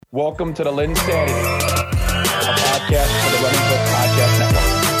Welcome to the LynnSanity, a podcast for the Running Book Podcast Network.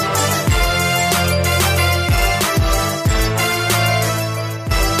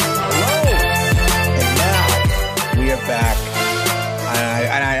 Hello, and now we are back.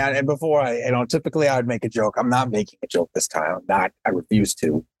 And before typically I would make a joke. I'm not making a joke this time. I refuse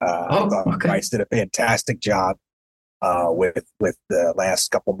to. I thought Bryce did a fantastic job with the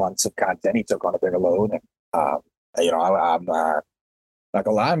last couple months of content. He took on a bigger load, and I'm not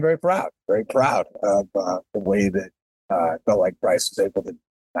gonna lie, I'm very proud of the way that I felt like Bryce was able to,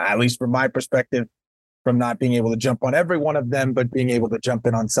 at least from my perspective, from not being able to jump on every one of them, but being able to jump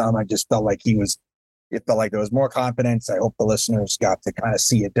in on some. I just felt like it felt like there was more confidence. I hope the listeners got to kind of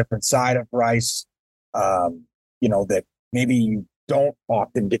see a different side of Bryce, that maybe you don't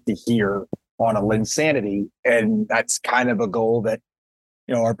often get to hear on a LynnSanity. And that's kind of a goal that,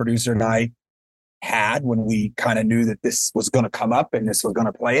 our producer and I had when we kind of knew that this was going to come up and this was going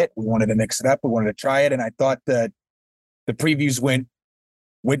to play it. We wanted to mix it up. We wanted to try it. And I thought that the previews went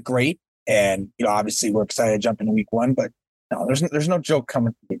great. And, obviously we're excited to jump into week one, but no, there's no joke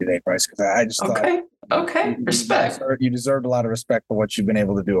coming from me today, Bryce, because I just thought. Okay. Respect. You deserved a lot of respect for what you've been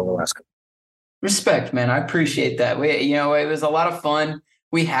able to do over the last couple. Respect, man. I appreciate that. It was a lot of fun.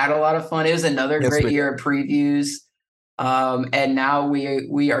 We had a lot of fun. It was another great year of previews. And now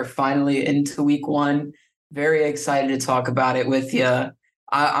we are finally into week one. Very excited to talk about it with you.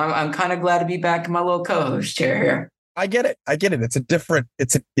 I'm kind of glad to be back in my little co-host chair here. I get it.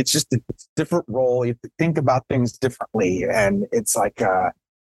 It's just a different role. You have to think about things differently. And it's like,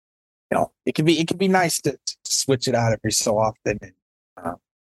 it can be nice to switch it out every so often and,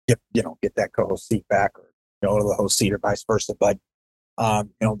 get that co-host seat back or, to the host seat or vice versa. But,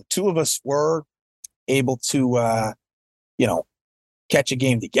 the two of us were able to, catch a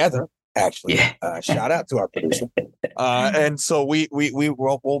game together, actually. Yeah. Shout out to our producer. And so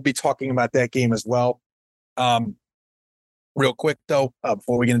we'll be talking about that game as well. Real quick though,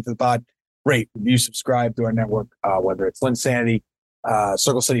 before we get into the pod, rate, review, subscribe to our network, whether it's LynnSanity,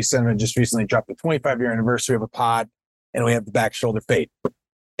 Circle City Cinnamon just recently dropped the 25-year anniversary of a pod, and we have the back shoulder fade.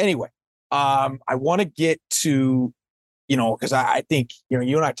 Anyway, I want to get to, because I think, you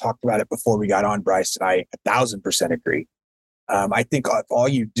and I talked about it before we got on, Bryce, and I 1,000% agree. I think if all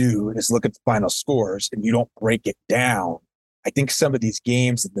you do is look at the final scores and you don't break it down, I think some of these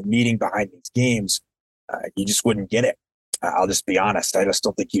games and the meaning behind these games, you just wouldn't get it. I'll just be honest. I just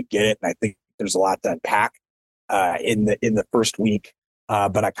don't think you'd get it. And I think there's a lot to unpack in the first week.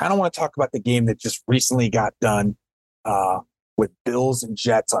 But I kind of want to talk about the game that just recently got done with Bills and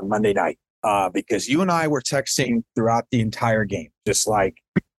Jets on Monday night, because you and I were texting throughout the entire game. Just like,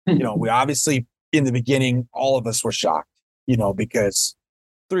 we obviously in the beginning, all of us were shocked, because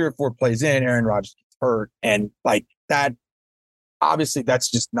 3 or 4 plays in, Aaron Rodgers gets hurt. And like that, obviously that's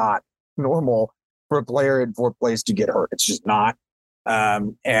just not normal for a player in 4 plays to get hurt. It's just not.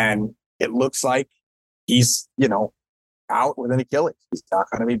 And it looks like he's, out with an Achilles. He's not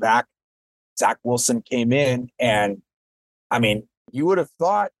going to be back. Zach Wilson came in, and I mean, you would have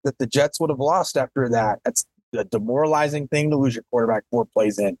thought that the Jets would have lost after that. That's a demoralizing thing to lose your quarterback 4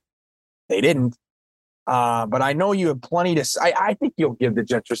 plays in. They didn't. But I know you have plenty to say. I think you'll give the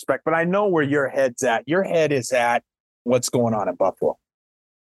Jets respect, but I know where your head's at. Your head is at what's going on in Buffalo.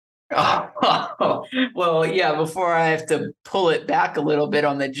 Well, yeah, before I have to pull it back a little bit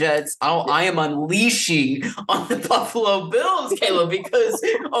on the Jets, I am unleashing on the Buffalo Bills, Caleb, because,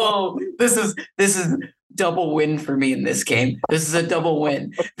 this is double win for me in this game. This is a double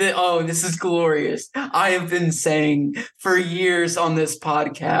win. This is glorious. I have been saying for years on this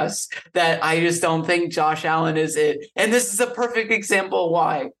podcast that I just don't think Josh Allen is it. And this is a perfect example of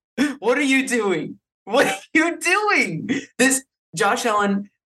why. What are you doing? What are you doing? This Josh Allen,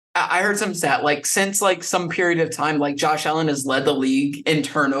 I heard some stat, since some period of time, Josh Allen has led the league in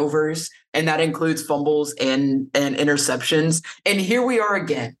turnovers, and that includes fumbles and interceptions. And here we are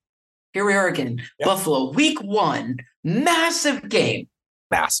again. Yep. Buffalo, week 1, massive game.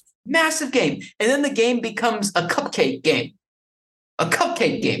 Massive game. And then the game becomes a cupcake game.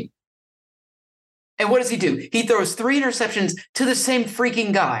 And what does he do? He throws 3 interceptions to the same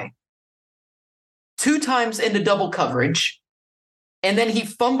freaking guy. 2 times into double coverage. And then he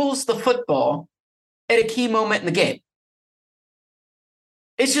fumbles the football at a key moment in the game.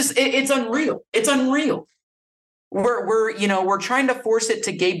 It's just, it's unreal. It's unreal. We're trying to force it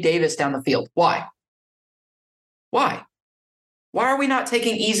to Gabe Davis down the field. Why? Why are we not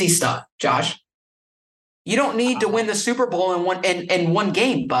taking easy stuff, Josh? You don't need to win the Super Bowl in one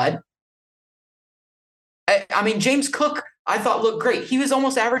game, bud. I mean, James Cook, I thought looked great. He was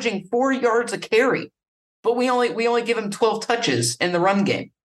almost averaging 4 yards a carry, but we only give him 12 touches in the run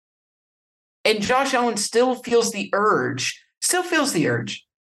game. And Josh Allen still feels the urge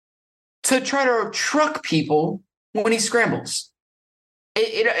to try to truck people when he scrambles.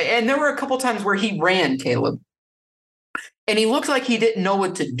 And there were a couple times where he ran, Caleb, and he looked like he didn't know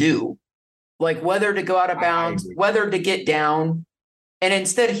what to do, like whether to go out of bounds, whether to get down. And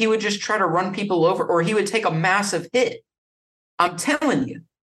instead, he would just try to run people over, or he would take a massive hit. I'm telling you.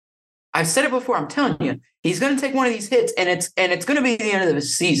 I've said it before. I'm telling you. He's going to take one of these hits, and it's going to be the end of the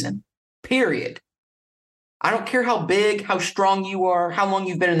season, period. I don't care how big, how strong you are, how long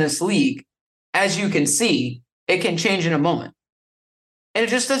you've been in this league. As you can see, it can change in a moment. And it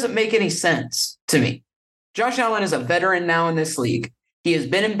just doesn't make any sense to me. Josh Allen is a veteran now in this league. He has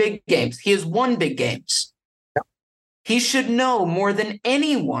been in big games. He has won big games. He should know more than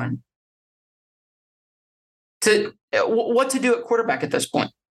anyone what to do at quarterback at this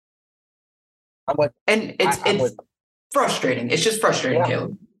point. It's frustrating. It's just frustrating,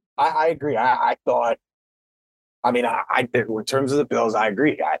 Caleb. I agree. I thought, in terms of the Bills, I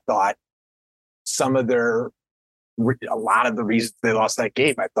agree. I thought a lot of the reasons they lost that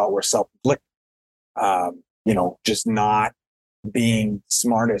game, I thought were self-inflicted. Just not being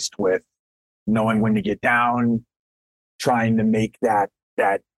smartest with knowing when to get down, trying to make that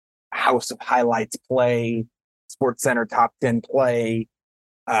house of highlights play, Sports Center top 10 play.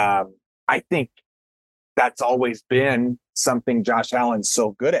 I think that's always been something Josh Allen's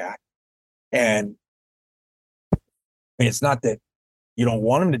so good at. And it's not that you don't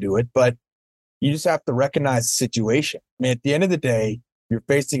want him to do it, but you just have to recognize the situation. At the end of the day, you're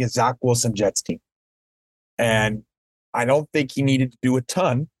facing a Zach Wilson Jets team. And I don't think he needed to do a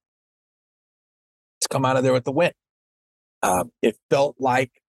ton to come out of there with the win. It felt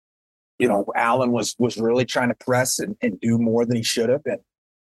like, Allen was really trying to press and do more than he should have. And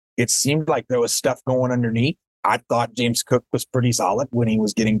it seemed like there was stuff going underneath. I thought James Cook was pretty solid when he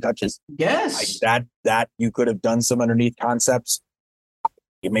was getting touches. Yes. That you could have done some underneath concepts.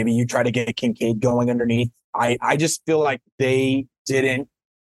 Maybe you try to get Kincaid going underneath. I just feel like they didn't.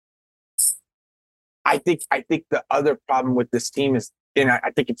 I think the other problem with this team is, and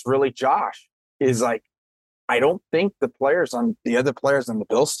I think it's really Josh, is like, I don't think the other players on the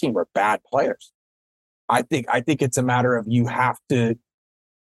Bills team are bad players. I think it's a matter of you have to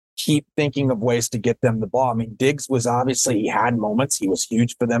keep thinking of ways to get them the ball. Diggs was obviously, he had moments. He was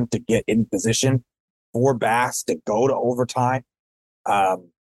huge for them to get in position for Bass to go to overtime. It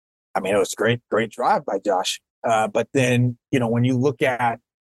was great drive by Josh. But then, when you look at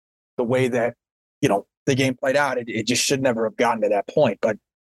the way that, the game played out, it just should never have gotten to that point. But,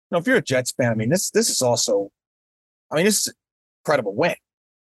 if you're a Jets fan, this is also, this is an incredible win.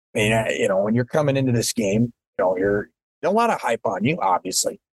 When you're coming into this game, you're a lot of hype on you,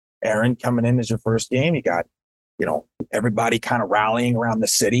 obviously. Aaron coming in as your first game, you got, everybody kind of rallying around the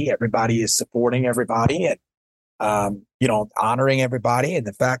city. Everybody is supporting everybody and, honoring everybody. And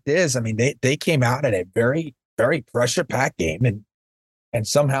the fact is, they came out in a very, very pressure-packed game and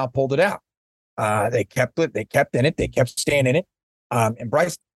somehow pulled it out. They kept in it. They kept staying in it. And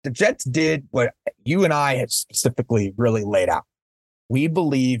Bryce, the Jets did what you and I had specifically really laid out. We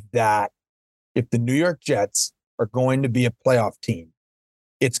believe that if the New York Jets are going to be a playoff team,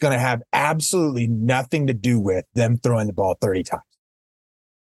 it's going to have absolutely nothing to do with them throwing the ball 30 times.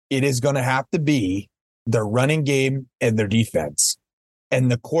 It is going to have to be their running game and their defense,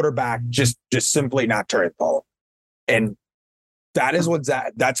 and the quarterback just simply not turning the ball. And that's what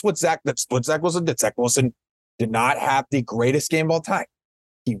Zach Wilson did. Zach Wilson did not have the greatest game of all time.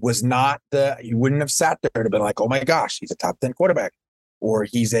 He was not you wouldn't have sat there and been like, oh my gosh, he's a top 10 quarterback, or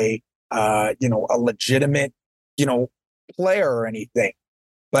he's a legitimate, player or anything.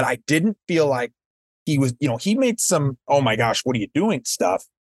 But I didn't feel like he was, he made some, oh my gosh, what are you doing stuff,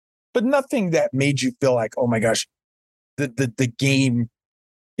 but nothing that made you feel like, oh my gosh, the game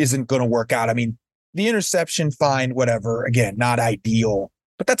isn't going to work out. The interception, fine, whatever. Again, not ideal,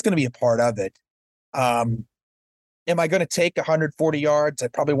 but that's going to be a part of it. Am I going to take 140 yards? I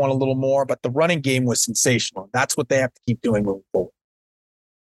probably want a little more, but the running game was sensational. That's what they have to keep doing moving forward.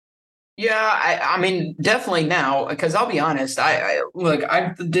 Yeah, definitely now, because I'll be honest, I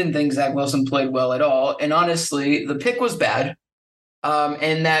didn't think Zach Wilson played well at all. And honestly, the pick was bad.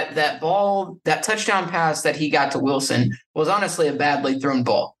 And that ball, that touchdown pass that he got to Wilson was honestly a badly thrown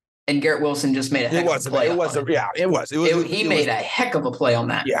ball. And Garrett Wilson just made a heck of a play. He made a heck of a play on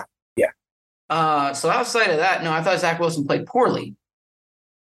that. Yeah. So outside of that, no, I thought Zach Wilson played poorly.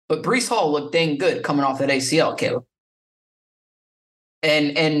 But Breece Hall looked dang good coming off that ACL, Caleb.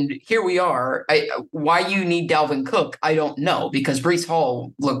 And here we are. Why you need Dalvin Cook, I don't know, because Breece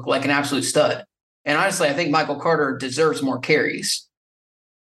Hall looked like an absolute stud. And honestly, I think Michael Carter deserves more carries.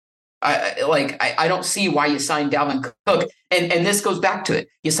 I don't see why you signed Dalvin Cook. And this goes back to it.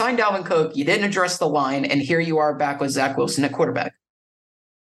 You signed Dalvin Cook, you didn't address the line, and here you are back with Zach Wilson at quarterback.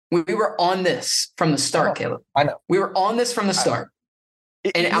 We were on this from the start, Caleb. I know. We were on this from the start.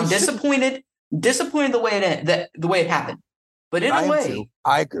 And I'm disappointed the way it happened. But in a way,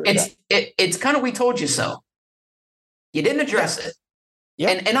 I agree. It's kind of we told you so. You didn't address it. Yeah.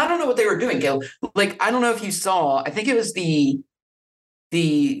 And I don't know what they were doing, Caleb. Like, I don't know if you saw, I think it was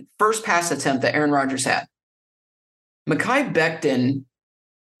the first pass attempt that Aaron Rodgers had. Mekhi Becton,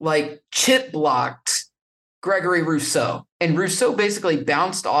 like, chip blocked Gregory Rousseau. And Rousseau basically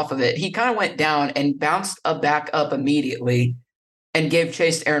bounced off of it. He kind of went down and bounced back up immediately and gave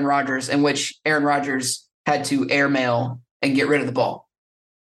chase to Aaron Rodgers, in which Aaron Rodgers had to airmail and get rid of the ball.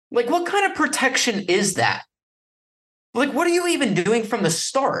 Like, what kind of protection is that? Like, what are you even doing from the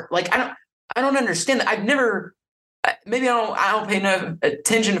start? Like, I don't understand that. I've never, maybe I don't pay enough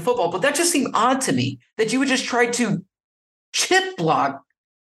attention to football, but that just seemed odd to me that you would just try to chip block.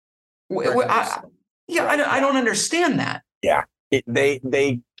 I don't understand that. Yeah,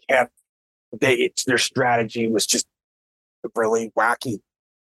 their strategy was just really wacky,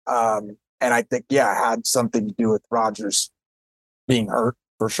 and I think it had something to do with Rodgers being hurt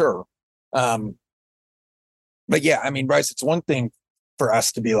for sure. But yeah, I mean, Bryce, it's one thing for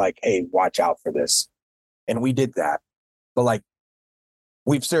us to be like, hey, watch out for this. And we did that. But like,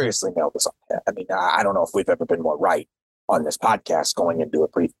 we've seriously nailed this on the head. I mean, I don't know if we've ever been more right on this podcast going into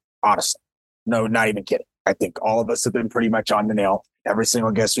it, pretty honestly. No, not even kidding. I think all of us have been pretty much on the nail. Every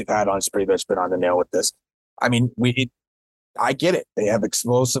single guest we've had on has pretty much been on the nail with this. I mean, I get it. They have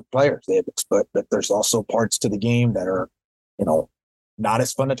explosive players. But there's also parts to the game that are, not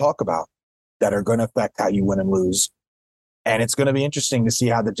as fun to talk about, that are going to affect how you win and lose. And it's going to be interesting to see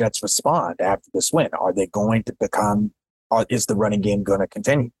how the Jets respond after this win. Are they going to is the running game going to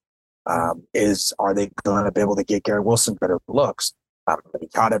continue? Are they going to be able to get Garrett Wilson better looks? He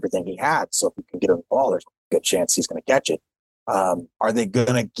caught everything he had. So if you can get him the ball, there's a good chance he's going to catch it. Are they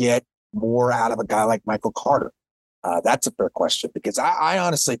going to get more out of a guy like Michael Carter? That's a fair question, because I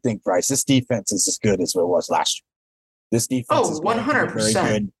honestly think, Bryce, this defense is as good as it was last year. This defense is 100%. Very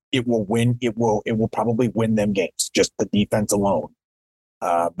good. It will win. It will probably win them games, just the defense alone.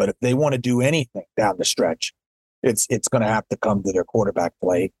 But if they want to do anything down the stretch, it's going to have to come to their quarterback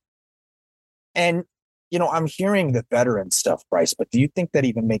play. And, I'm hearing the veteran stuff, Bryce, but do you think that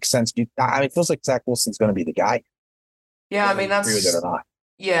even makes sense? It feels like Zach Wilson's going to be the guy. Yeah, I mean, that's agree with it or not.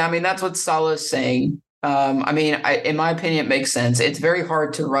 Yeah, I mean, that's what Salah's saying. In my opinion, it makes sense. It's very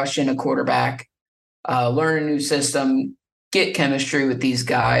hard to rush in a quarterback, learn a new system, get chemistry with these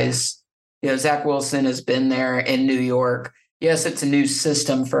guys. Zach Wilson has been there in New York. Yes, it's a new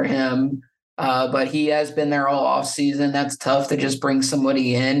system for him, but he has been there all offseason. That's tough to just bring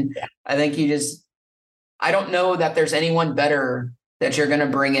somebody in. Yeah. I think I don't know that there's anyone better that you're going to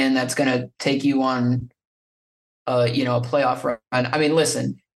bring in that's going to take you on, a playoff run. I mean,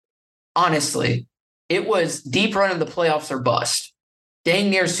 listen, honestly, it was deep run of the playoffs or bust.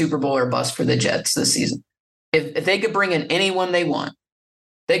 Dang near Super Bowl or bust for the Jets this season. If they could bring in anyone they want,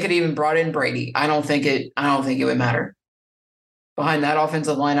 they could even brought in Brady. I don't think it would matter. Behind that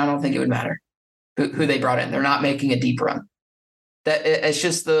offensive line, I don't think it would matter who they brought in. They're not making a deep run. That's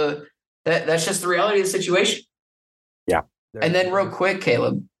just the reality of the situation. Yeah. And then real quick,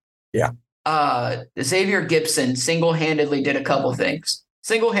 Caleb. Yeah. Xavier Gipson single-handedly did a couple things.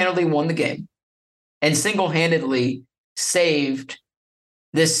 Single-handedly won the game and single-handedly saved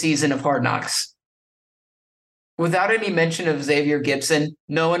this season of Hard Knocks. Without any mention of Xavier Gipson,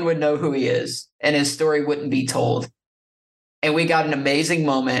 no one would know who he is, and his story wouldn't be told. And we got an amazing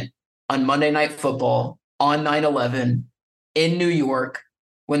moment on Monday Night Football on 9/11 in New York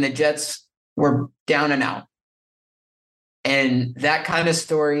when the Jets were down and out. And that kind of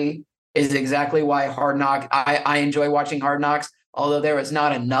story is exactly why Hard Knocks, I enjoy watching Hard Knocks, although there was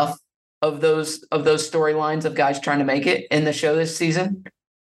not enough of those storylines of guys trying to make it in the show this season.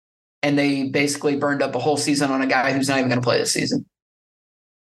 And they basically burned up a whole season on a guy who's not even going to play this season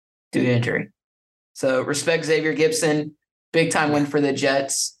due to injury. So respect Xavier Gipson, big time win for the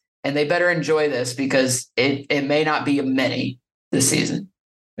Jets. And they better enjoy this because it may not be many this season.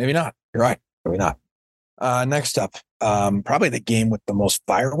 Maybe not. You're right. Maybe not. Next up, probably the game with the most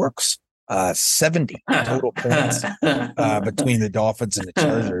fireworks, 70 total points between the Dolphins and the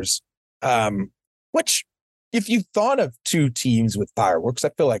Chargers, which, if you thought of two teams with fireworks, I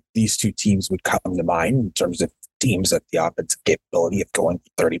feel like these two teams would come to mind in terms of teams that the offensive capability of going for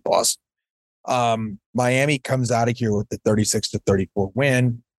 30 plus. Miami comes out of here with the 36-34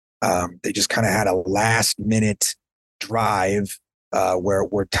 win. They just kind of had a last minute drive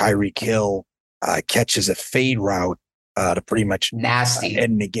where Tyreek Hill catches a fade route to pretty much nasty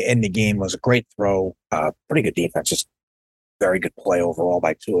end the game. Was a great throw, pretty good defense, just very good play overall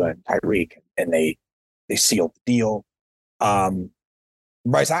by Tua and Tyreek, and they sealed the deal.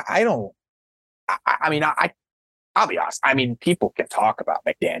 Bryce, I'll be honest. I mean, people can talk about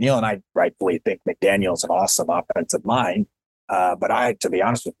McDaniel, and I rightfully think McDaniel's an awesome offensive mind. But to be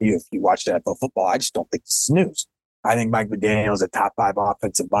honest with you, if you watch NFL football, I just don't think this is news. I think Mike McDaniel is a top 5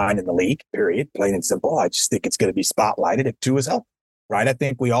 offensive mind in the league, period, plain and simple. I just think it's going to be spotlighted if Tua's healthy, right? I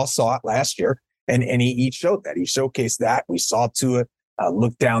think we all saw it last year, and he showed that. He showcased that. We saw Tua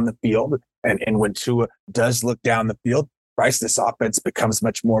look down the field, and when Tua does look down the field, Bryce, this offense becomes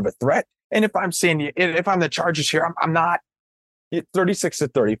much more of a threat. And if I'm the Chargers here, I'm not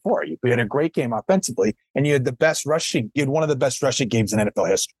 36-34. You had a great game offensively, and you had one of the best rushing games in NFL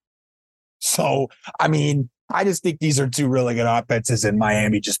history. So, I mean, I just think these are two really good offenses, and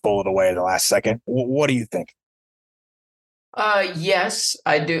Miami just pulled it away at the last second. What do you think? Yes,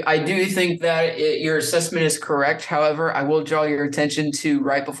 I do. I do think that your assessment is correct. However, I will draw your attention to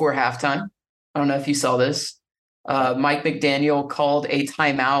right before halftime. I don't know if you saw this. Mike McDaniel called a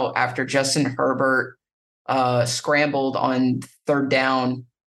timeout after Justin Herbert scrambled on 3rd down,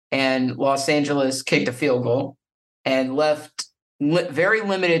 and Los Angeles kicked a field goal and left very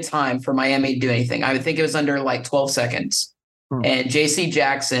limited time for Miami to do anything. I would think it was under like 12 seconds. And J.C.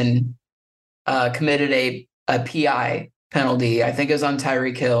 Jackson committed a PI penalty. I think it was on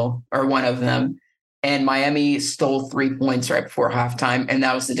Tyreek Hill or one of them. And Miami stole 3 points right before halftime, and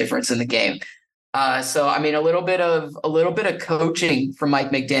that was the difference in the game. So, I mean, a little bit of coaching from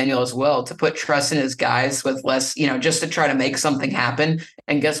Mike McDaniel as well to put trust in his guys with less, just to try to make something happen.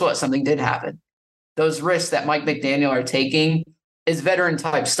 And guess what? Something did happen. Those risks that Mike McDaniel are taking is veteran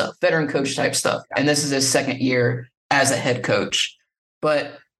coach type stuff. And this is his 2nd year as a head coach.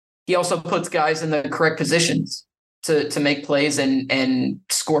 But he also puts guys in the correct positions to make plays and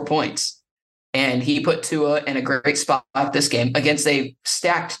score points. And he put Tua in a great spot this game against a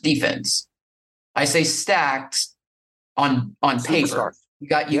stacked defense. I say stacked on paper. You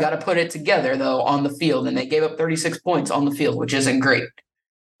got to put it together though on the field, and they gave up 36 points on the field, which isn't great.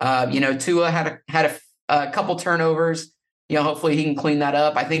 Tua had a couple turnovers. Hopefully he can clean that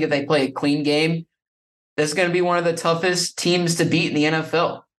up. I think if they play a clean game, this is going to be one of the toughest teams to beat in the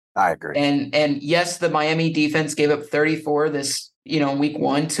NFL. I agree. And yes, the Miami defense gave up 34 this week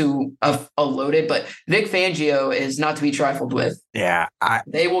 1 to a loaded, but Vic Fangio is not to be trifled with. Yeah,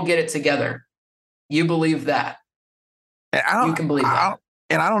 they will get it together. You believe that? You can believe that.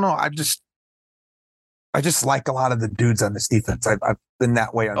 I don't know. I just like a lot of the dudes on this defense. I've been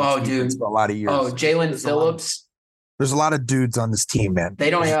that way on this defense for a lot of years. Oh, Jalen Phillips. There's a lot of dudes on this team, man. They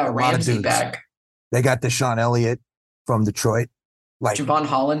don't have Ramsey back. They got Deshaun Elliott from Detroit. Like Javon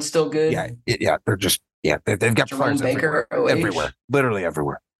Holland's still good. Yeah. They're just they've got Jerome players Baker, everywhere, literally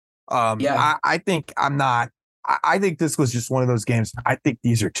everywhere. I think this was just one of those games. I think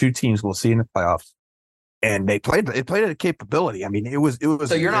these are two teams we'll see in the playoffs, and they played at a capability. I mean, it was.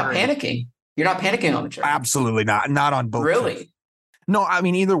 So you're not panicking. You're not panicking on the Chargers. Absolutely not. Not on both. Really? Teams. No, I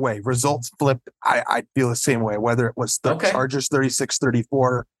mean, either way, results flipped. I feel the same way, whether it was the Chargers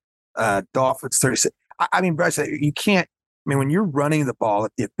 36-34, Dolphins 36. I mean, Bryce, you can't. I mean, when you're running the ball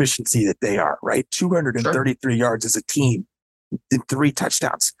at the efficiency that they are, right? 233 yards as a team, 3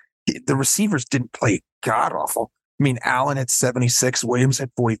 touchdowns. The receivers didn't play god awful. I mean, Allen at 76, Williams at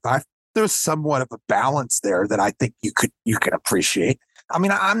 45. There's somewhat of a balance there that I think you can appreciate. I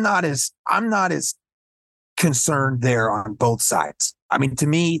mean, I'm not as concerned there on both sides. I mean, to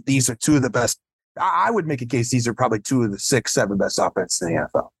me, these are two of the best. I would make a case these are probably 2 of the 6, 7 best offenses in the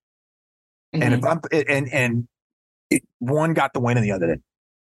NFL. Mm-hmm. And if one got the win and the other didn't.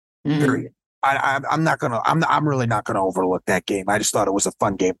 Mm-hmm. Period. I'm really not gonna overlook that game. I just thought it was a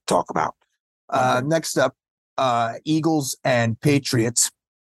fun game to talk about. Next up, Eagles and Patriots.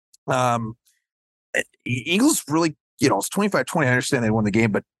 Eagles really, it's 25-20. I understand they won the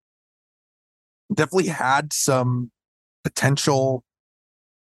game, but definitely had some potential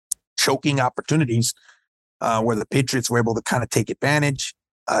choking opportunities where the Patriots were able to kind of take advantage.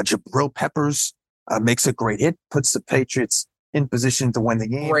 Jabril Peppers makes a great hit, puts the Patriots in position to win the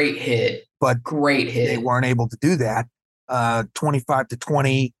game. Great hit. They weren't able to do that.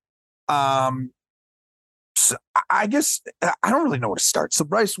 25-20. So I guess I don't really know where to start. So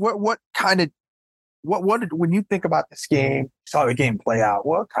Bryce, what did when you think about this game, saw the game play out,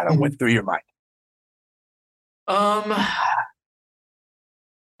 what kind of went through your mind? I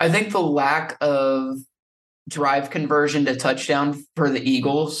think the lack of drive conversion to touchdown for the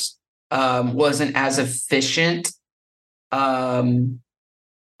Eagles wasn't as efficient in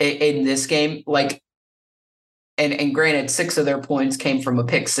this game. Like, and granted, 6 of their points came from a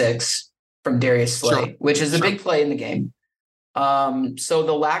pick six from Darius Slay, which is a big play in the game. So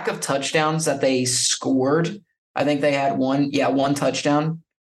the lack of touchdowns that they scored, I think they had one touchdown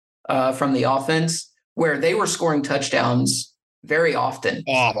from the offense, where they were scoring touchdowns very often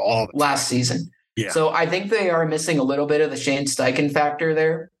last season. Yeah. So I think they are missing a little bit of the Shane Steichen factor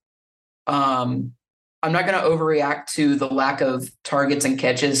there. I'm not going to overreact to the lack of targets and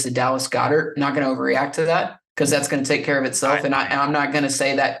catches to Dallas Goedert. Not going to overreact to that because that's going to take care of itself. And I'm not going to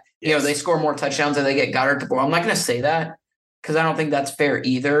say that, they score more touchdowns and they get Goddard to ball. I'm not going to say that because I don't think that's fair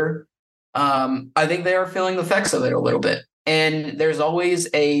either. I think they are feeling the effects of it a little bit. And there's always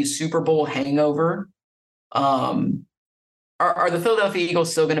a Super Bowl hangover. Are the Philadelphia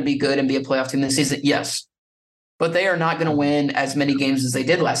Eagles still going to be good and be a playoff team this season? Yes. But they are not going to win as many games as they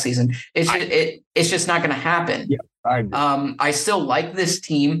did last season. It's just not going to happen. Yeah, I still like this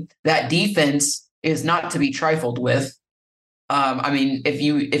team. That defense is not to be trifled with. I mean, if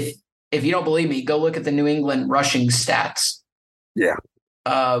you don't believe me, go look at the New England rushing stats. Yeah.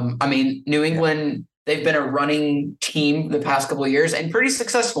 I mean, New England, they've been a running team the past couple of years and pretty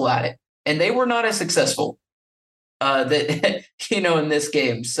successful at it. And they were not as successful in this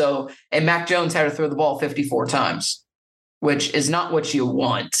game. So, and Mac Jones had to throw the ball 54 times, which is not what you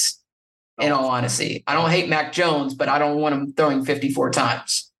want, in all honesty. I don't hate Mac Jones, but I don't want him throwing 54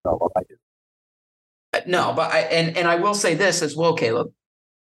 times. No, I do. No, but I will say this as well, Caleb.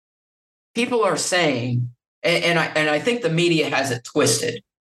 People are saying, and I think the media has it twisted.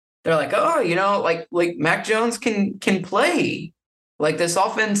 They're like, oh, like Mac Jones can play. Like this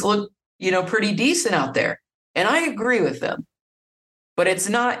offense looked, pretty decent out there. And I agree with them. But it's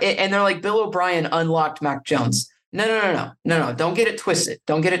not, and they're like, Bill O'Brien unlocked Mac Jones. No. Don't get it twisted.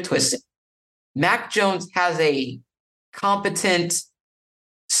 Don't get it twisted. Mac Jones has a competent,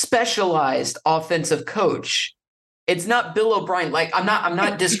 specialized offensive coach. It's not Bill O'Brien. Like I'm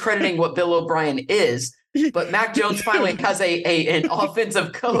not discrediting what Bill O'Brien is, but Mac Jones finally has an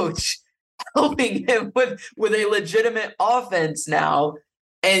offensive coach helping him with a legitimate offense now.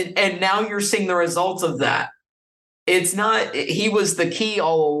 And now you're seeing the results of that. It's not, he was the key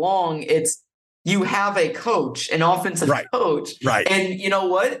all along. It's you have a coach, an offensive coach. Right. And you know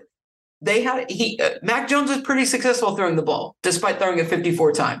what? Mac Jones was pretty successful throwing the ball, despite throwing it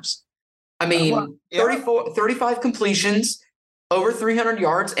 54 times. I mean, 35 completions, over 300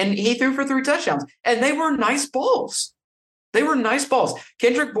 yards, and he threw for 3 touchdowns. And they were nice balls.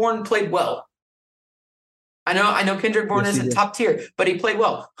 Kendrick Bourne played well. I know Kendrick Bourne isn't top tier, but he played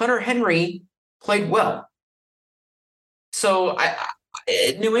well. Hunter Henry played well. So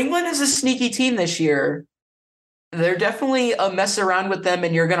New England is a sneaky team this year. They're definitely a mess around with them,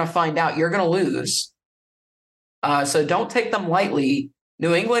 and you're going to find out. You're going to lose. So don't take them lightly.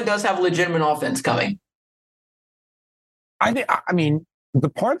 New England does have a legitimate offense coming. I mean, the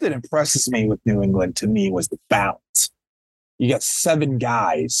part that impresses me with New England, to me, was the balance. You got 7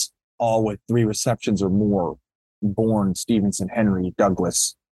 guys, all with 3 receptions or more: Bourne, Stevenson, Henry,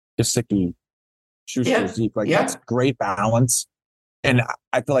 Douglas, Gesicki, Schuster, Zeke. That's great balance. And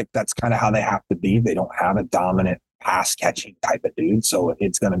I feel like that's kind of how they have to be. They don't have a dominant pass catching type of dude. So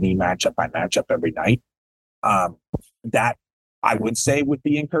it's going to be matchup by matchup every night. That I would say would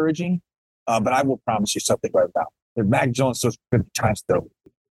be encouraging. But I will promise you something right now. If Mac Jones throws 50 times, though,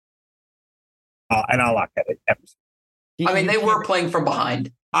 and I'll lock at it. They were playing from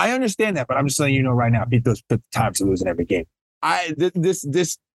behind. I understand that, but I'm just letting you know right now, if he throws 50 times, he's losing every game.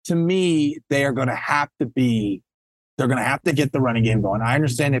 This to me, they are going to have to be. They're going to have to get the running game going. I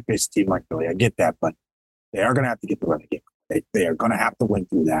understand they face a team like Philly. I get that, but they are going to have to get the running game. They are going to have to win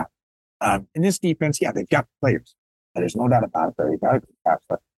through that. In this defense, they've got players. There's no doubt about it. They've got a good pass,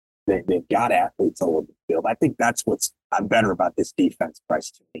 but they've got athletes all over the field. I think that's what's better about this defense,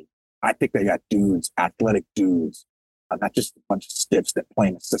 Bryce, to me. I think they got dudes, athletic dudes, not just a bunch of stiffs that play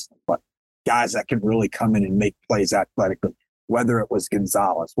in the system, but guys that can really come in and make plays athletically, whether it was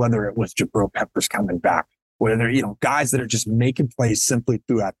Gonzalez, whether it was Jabril Peppers coming back, whether, guys that are just making plays simply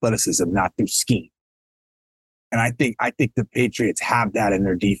through athleticism, not through scheme. And I think the Patriots have that in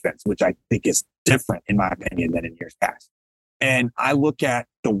their defense, which I think is different, in my opinion, than in years past. And I look at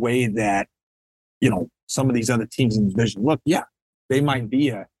the way that, some of these other teams in the division look, they might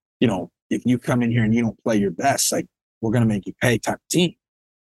be if you come in here and you don't play your best, like, we're going to make you pay type of team.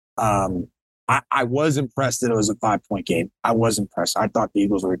 I was impressed that it was a 5-point game. I was impressed. I thought the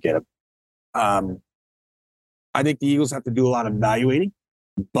Eagles were going to get them. I think the Eagles have to do a lot of evaluating,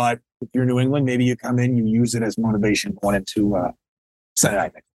 but if you're New England, maybe you come in, you use it as motivation going into Sunday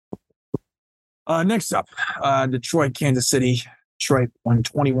night. Next up, Detroit, Kansas City. Detroit won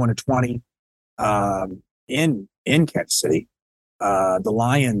 21-20 in Kansas City. The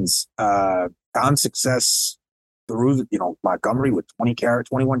Lions found success through Montgomery with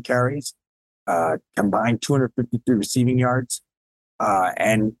 21 carries, combined 253 receiving yards.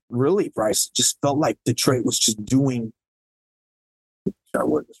 And really, Bryce, just felt like Detroit was just doing. Sorry,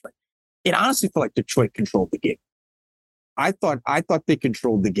 word this right. It honestly felt like Detroit controlled the game. I thought they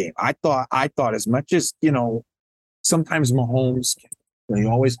controlled the game. I thought as much as, sometimes Mahomes, you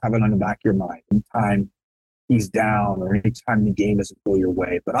always have it on the back of your mind anytime he's down or anytime the game doesn't go your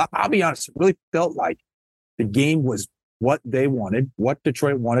way. But I'll be honest, it really felt like the game was what they wanted, what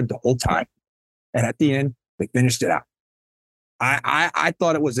Detroit wanted the whole time. And at the end, they finished it out. I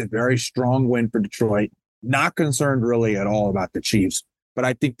thought it was a very strong win for Detroit. Not concerned really at all about the Chiefs, but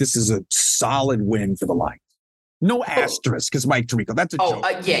I think this is a solid win for the Lions. No asterisk, because Mike Tirico. That's a joke.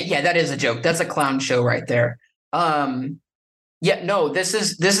 Yeah, that is a joke. That's a clown show right there. This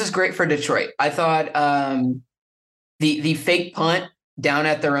is great for Detroit. I thought the fake punt down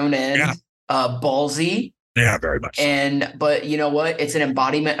at their own end, ballsy. Yeah, very much. But you know what? It's an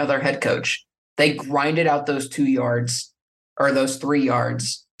embodiment of their head coach. They grinded out those 2 yards or those 3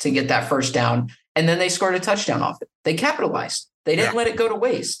 yards to get that first down, and then they scored a touchdown off it. They capitalized. They didn't let it go to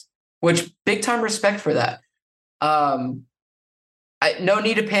waste, which big time respect for that. No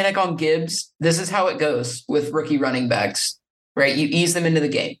need to panic on Gibbs. This is how it goes with rookie running backs, right? You ease them into the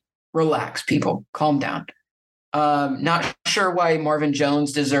game. Relax, people. Calm down. Not sure why Marvin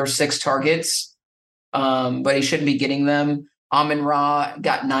Jones deserves 6 targets, but he shouldn't be getting them. Amon-Ra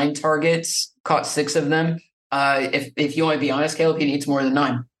got 9 targets, caught 6 of them. If you want to be honest, Caleb, he needs more than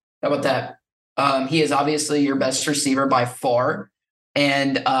 9. How about that? He is obviously your best receiver by far,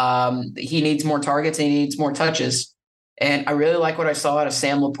 and he needs more targets and he needs more touches. And I really like what I saw out of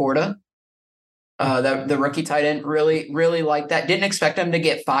Sam Laporta, the rookie tight end. Really, really like that. Didn't expect him to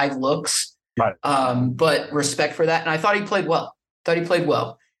get 5 looks, right. But respect for that. And I thought he played well.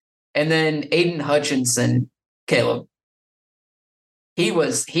 And then Aiden Hutchinson, Caleb. He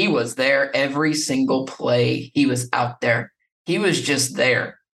was there every single play. He was out there. He was just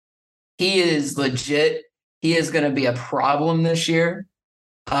there. He is legit. He is going to be a problem this year.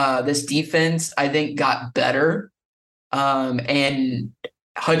 This defense, I think, got better. And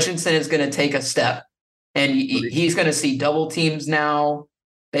Hutchinson is going to take a step. And he's going to see double teams now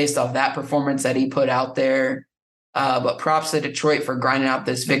based off that performance that he put out there. But props to Detroit for grinding out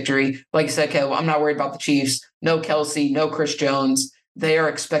this victory. Like I said, Caleb, I'm not worried about the Chiefs. No Kelsey, no Chris Jones. They are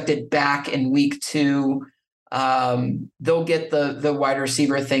expected back in week 2. They'll get the wide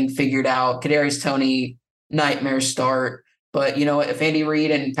receiver thing figured out. Kadarius Toney, nightmare start. But you know what? If Andy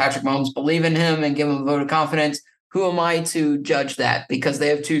Reid and Patrick Mahomes believe in him and give him a vote of confidence, who am I to judge that? Because they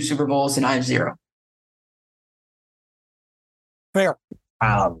have 2 Super Bowls and I have 0. Fair.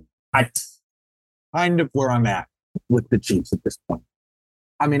 I kind of where I'm at with the Chiefs at this point.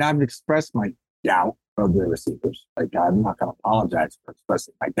 I mean, I've expressed my doubt of their receivers. Like, I'm not going to apologize for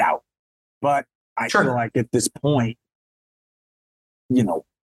expressing my doubt, but I feel like at this point, the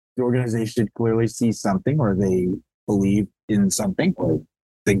organization clearly sees something, or they believe in something, or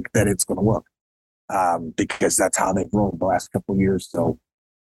think that it's going to work, because that's how they've rolled the last couple of years. So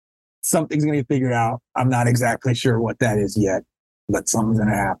something's going to get figured out. I'm not exactly sure what that is yet, but something's going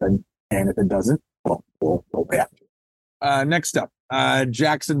to happen. And if it doesn't, well, we'll go back. Next up,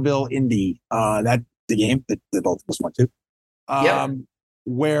 Jacksonville, Indy. That's the game that both of us went to.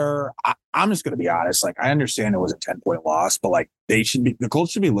 Where I'm just going to be honest. Like, I understand it was a 10-point loss, but like the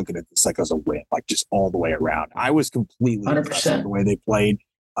Colts should be looking at this like as a win, like just all the way around. I was completely 100%. impressed with the way they played.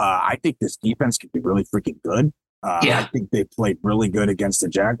 I think this defense could be really freaking good. I think they played really good against the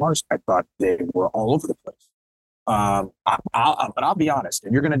Jaguars. I thought they were all over the place. But I'll be honest,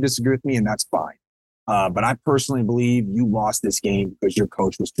 and you're going to disagree with me, and that's fine. But I personally believe you lost this game because your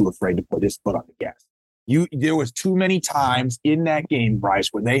coach was too afraid to put his foot on the gas. There was too many times in that game, Bryce,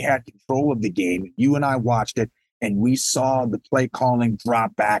 where they had control of the game. You and I watched it, and we saw the play calling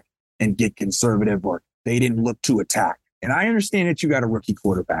drop back and get conservative, or they didn't look to attack. And I understand that you got a rookie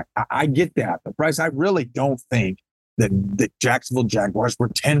quarterback. I get that. But, Bryce, I really don't think that the Jacksonville Jaguars were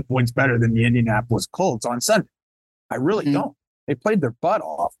 10 points better than the Indianapolis Colts on Sunday. I really don't. They played their butt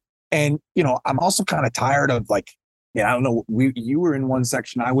off. And, I'm also kind of tired of I don't know. You were in one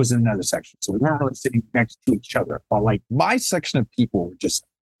section, I was in another section, so we weren't really sitting next to each other. But like my section of people were just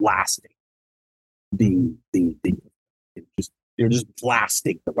blasting they're just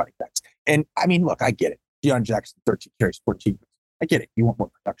blasting the running backs. And I mean, look, I get it. Deion Jackson, 13 carries, 14. I get it. You want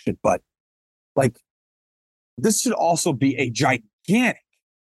more production, but like this should also be a gigantic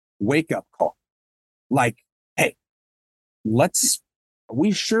wake up call like, hey, are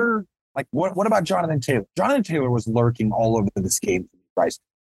we sure? Like, what about Jonathan Taylor? Jonathan Taylor was lurking all over this game for me, Bryce.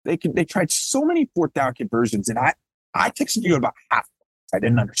 They tried so many fourth down conversions, and I texted you about half. I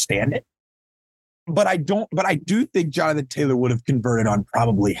didn't understand it. But I do think Jonathan Taylor would have converted on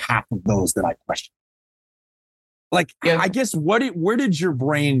probably half of those that I questioned. Like, yeah. I guess where did your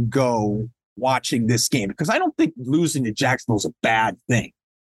brain go watching this game? Because I don't think losing to Jacksonville is a bad thing,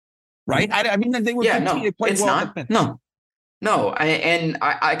 right? I mean, they were they played well. No.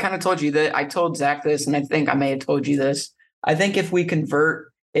 I kind of told you that. I told Zach this, and I think I may have told you this. I think if we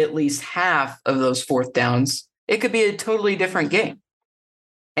convert at least half of those fourth downs, it could be a totally different game.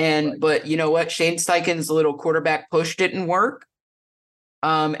 But you know what? Shane Steichen's little quarterback push didn't work.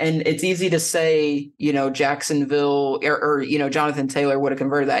 And it's easy to say, Jacksonville or Jonathan Taylor would have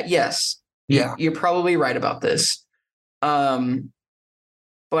converted that. Yes. Yeah. You're probably right about this. But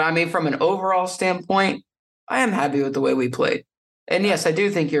I mean, from an overall standpoint, I am happy with the way we played. And yes, I do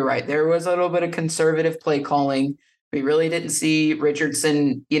think you're right. There was a little bit of conservative play calling. We really didn't see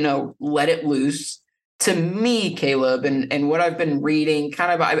Richardson, let it loose. To me, Caleb, and what I've been reading,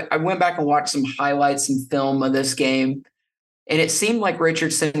 I went back and watched some highlights and film of this game, and it seemed like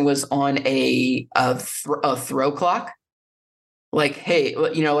Richardson was on a throw clock. Like, hey,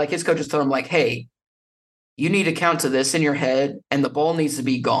 like his coaches told him, like, hey, you need to count to this in your head, and the ball needs to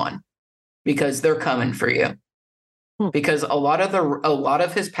be gone because they're coming for you. Because a lot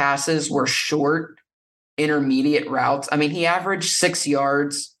of his passes were short, intermediate routes. I mean, he averaged 6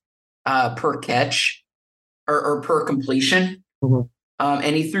 yards per catch. Or per completion,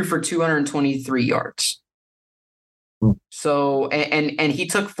 and he threw for 223 yards. So, and he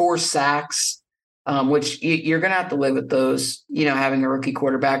took 4 sacks, which you're going to have to live with those, having a rookie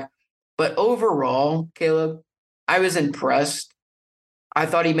quarterback. But overall, Caleb, I was impressed. I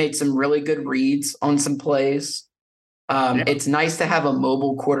thought he made some really good reads on some plays. It's nice to have a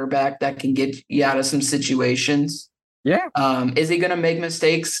mobile quarterback that can get you out of some situations. Yeah. Is he going to make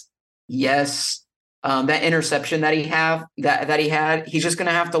mistakes? Yes. That interception that he had, he's just going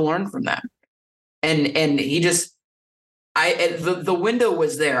to have to learn from that. And he just, the window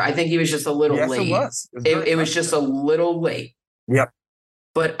was there. I think he was just a little late. It was just a little late. Yep.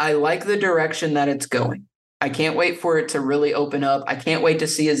 But I like the direction that it's going. I can't wait for it to really open up. I can't wait to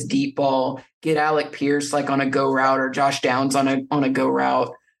see his deep ball, get Alec Pierce like on a go route or Josh Downs on a go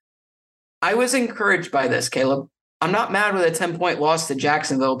route. I was encouraged by this, Caleb. I'm not mad with a 10-point loss to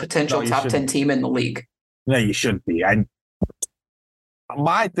Jacksonville, potential top 10 team in the league. No, you shouldn't be.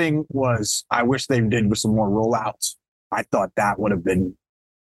 My thing was, I wish they did with some more rollouts. I thought that would have been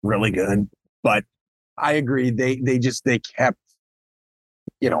really good, but I agree. They kept,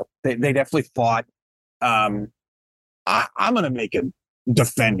 they definitely fought. I'm going to make him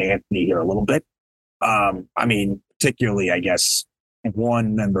defend Anthony here a little bit. I mean, particularly, I guess,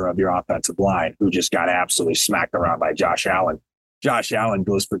 one member of your offensive line who just got absolutely smacked around by Josh Allen. Josh Allen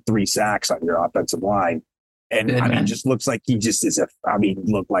goes for 3 sacks on your offensive line. And good, I mean, just looks like he just is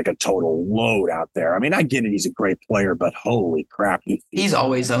looked like a total load out there. I mean, I get it. He's a great player, but holy crap. He's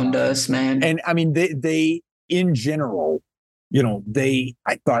always owned us, man. And I mean, they in general,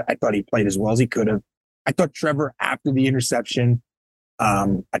 I thought he played as well as he could have. I thought Trevor, after the interception,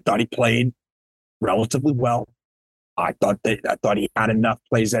 I thought he played relatively well. I thought he had enough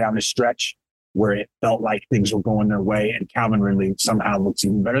plays down the stretch where it felt like things were going their way, and Calvin Ridley somehow looks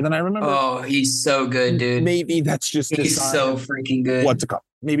even better than I remember. Oh, he's so good, dude. Maybe that's just he's so freaking good. What's to come?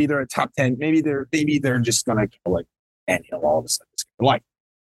 Maybe they're a top 10. Maybe they're just gonna like and he'll all of a sudden. Like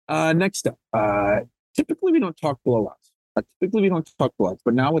next up, typically we don't talk blowouts.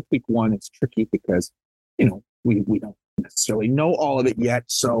 But now with week 1, it's tricky because we don't necessarily know all of it yet.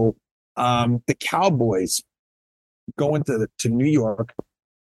 So the Cowboys go into New York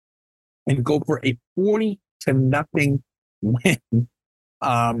and go for a 40-0 win.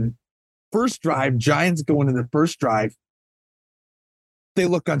 First drive, Giants go into the first drive. They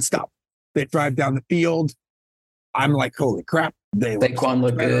look unstoppable. They drive down the field. I'm like, holy crap. Saquon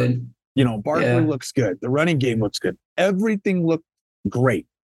look good. Barkley looks good. The running game looks good. Everything looked great.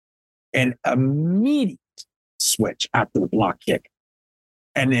 An immediate switch after the block kick.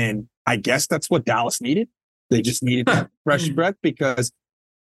 And then I guess that's what Dallas needed. They just needed that fresh breath because,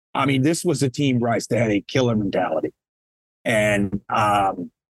 I mean, this was a team, Bryce, that had a killer mentality. And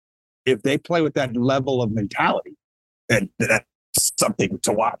if they play with that level of mentality, then that's something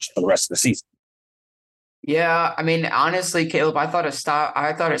to watch for the rest of the season. Yeah, I mean, honestly, Caleb, I thought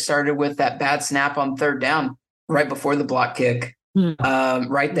it started with that bad snap on 3rd down right before the block kick.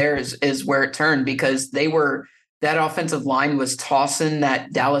 Right there is where it turned because that offensive line was tossing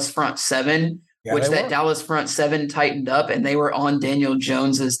that Dallas front 7 Yeah, which they that were. Dallas front seven tightened up, and they were on Daniel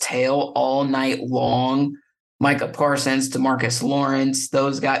Jones's tail all night long. Micah Parsons, DeMarcus Lawrence,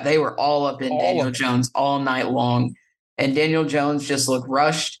 those guys, they were all up in All Daniel of it. Jones all night long. And Daniel Jones just looked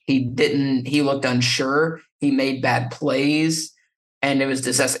rushed. He looked unsure. He made bad plays. And it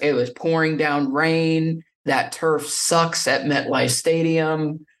was pouring down rain. That turf sucks at MetLife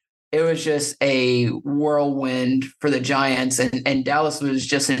Stadium. It was just a whirlwind for the Giants, and Dallas was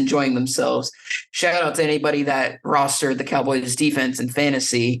just enjoying themselves. Shout out to anybody that rostered the Cowboys defense in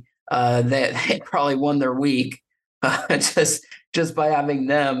fantasy. That they probably won their week just by having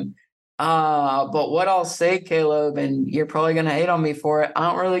them. But what I'll say, Caleb, and you're probably gonna hate on me for it. I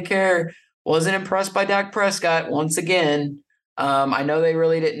don't really care. Wasn't impressed by Dak Prescott once again. I know they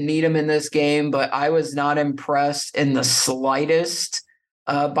really didn't need him in this game, but I was not impressed in the slightest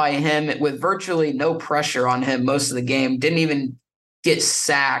by him, with virtually no pressure on him most of the game. Didn't even get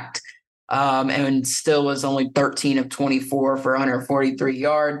sacked, and still was only 13 of 24 for 143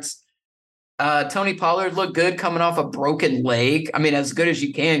 yards. Tony Pollard looked good coming off a broken leg. I mean, as good as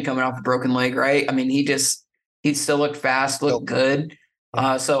you can coming off a broken leg, right? I mean, he still looked fast, looked good.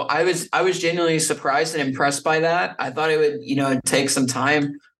 So I was genuinely surprised and impressed by that. I thought it would, take some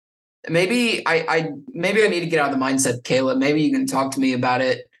time. Maybe I need to get out of the mindset, Caleb. Maybe you can talk to me about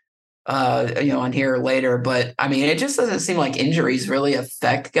it, on here later. But I mean, it just doesn't seem like injuries really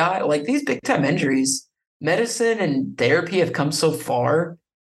affect guys. Like these big time injuries, medicine and therapy have come so far.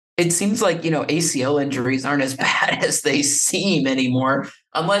 It seems like, ACL injuries aren't as bad as they seem anymore,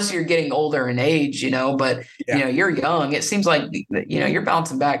 unless you're getting older in age, but, you're young. It seems like, you're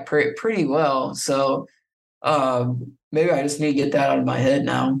bouncing back pretty well. So maybe I just need to get that out of my head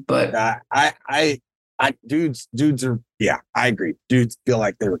now, but dudes are, yeah, I agree. Dudes feel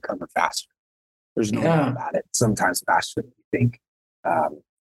like they recover faster. There's no doubt about it. Sometimes faster than you think. I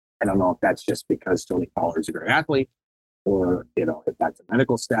don't know if that's just because Tony Pollard's a great athlete, or if that's a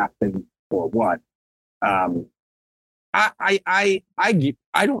medical staff thing, or what. I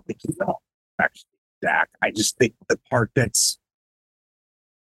don't think he's wrong, actually, Dak. I just think the part that's,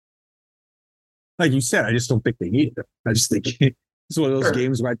 like you said, I just don't think they needed him. I just think it's one of those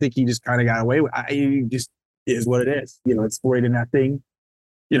games where I think he just kind of got away with. He just is what it is. It's 4-8 in that thing.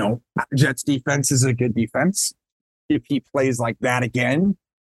 Jets defense is a good defense. If he plays like that again,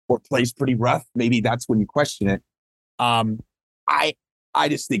 or plays pretty rough, maybe that's when you question it. I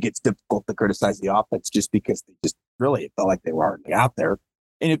just think it's difficult to criticize the offense just because they just really, it felt like they were already out there.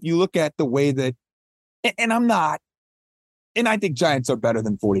 And if you look at the way that, and I'm not, and I think Giants are better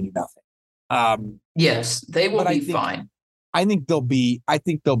than 40-0. Yes, they will be fine. I think they'll be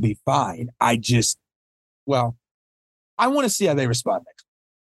fine. I want to see how they respond next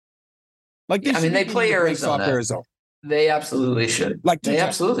week. Like, they play Arizona. They absolutely should. They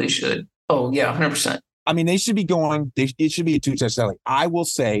absolutely should. Oh yeah, 100%. I mean, they should be going. It should be a 2-touchdown. I will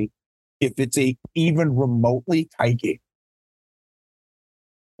say, if it's a even remotely tight game,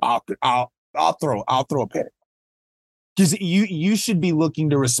 I'll throw a panic, because you should be looking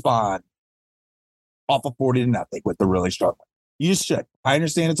to respond off of 40-0 with the really strong one. You just should. I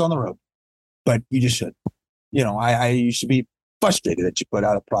understand it's on the road, but you just should. You should be frustrated that you put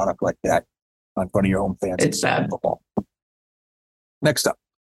out a product like that in front of your home fans. It's bad football. Next up,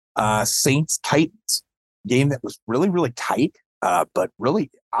 Saints Titans. Game that was really, really tight, but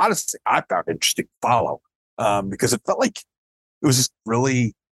really, honestly, I found it interesting to follow, because it felt like it was just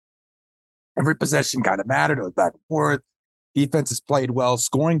really, every possession kind of mattered. It was back and forth. Defenses played well.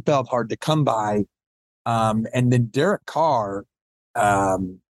 Scoring felt hard to come by. And then Derek Carr,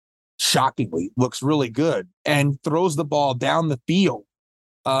 shockingly, looks really good and throws the ball down the field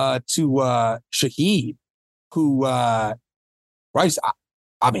to Shaheed, who, Bryce,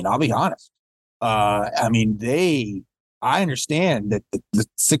 I'll be honest. I understand that the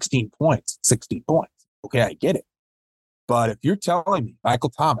 16 points. Okay, I get it. But if you're telling me Michael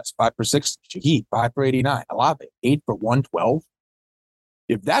Thomas, 5 for 6, Shaheed, 5 for 89, Olave, 8 for 112,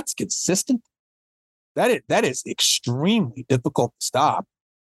 if that's consistent, that is extremely difficult to stop.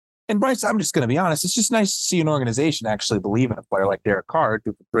 And Bryce, I'm just going to be honest, it's just nice to see an organization actually believe in a player like Derek Carr,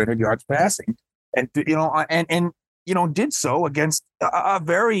 who for 300 yards passing, and did so against a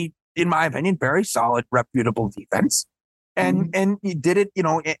very, in my opinion, very solid, reputable defense. And he did it,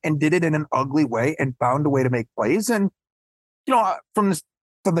 and did it in an ugly way and found a way to make plays. And, from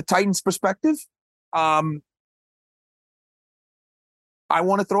the Titans perspective, I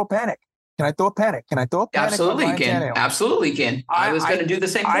want to throw a panic. Can I throw a panic? Absolutely can. Absolutely can. I was going to do the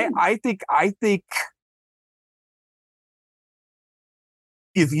same thing. I think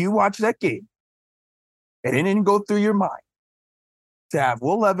if you watch that game and it didn't go through your mind to have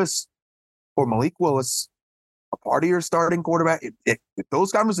Will Levis or Malik Willis, a part of your starting quarterback, if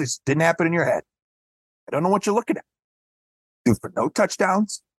those conversations didn't happen in your head, I don't know what you're looking at. You threw for no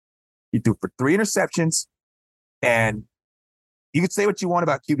touchdowns. You threw for 3 interceptions. And you could say what you want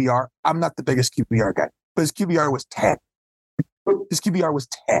about QBR. I'm not the biggest QBR guy, but his QBR was 10. His QBR was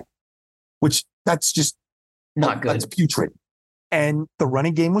 10, which that's just not good. That's putrid. And the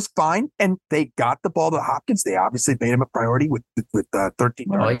running game was fine, and they got the ball to Hopkins. They obviously made him a priority with 13.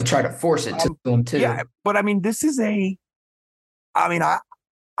 Well, he tried to force it to him too. Yeah, but I mean, this is I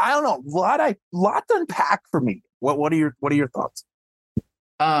don't know, lot to unpack for me. What are your thoughts?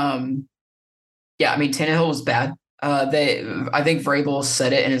 Yeah, I mean, Tannehill was bad. I think Vrabel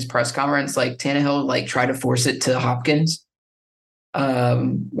said it in his press conference, like Tannehill like tried to force it to Hopkins,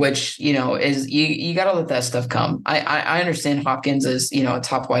 which is you got to let that stuff come. I understand Hopkins is a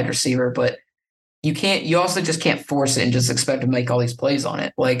top wide receiver, but you also just can't force it and just expect to make all these plays on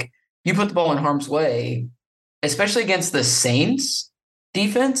it. Like you put the ball in harm's way, especially against the Saints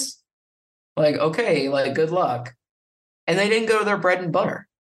defense. Like okay, like good luck, and they didn't go to their bread and butter.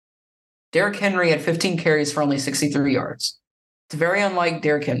 Derrick Henry had 15 carries for only 63 yards. It's very unlike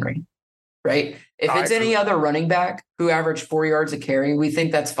Derrick Henry, right? If it's any other running back who averaged 4 yards a carry, we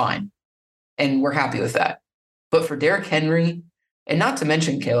think that's fine. And we're happy with that. But for Derrick Henry, and not to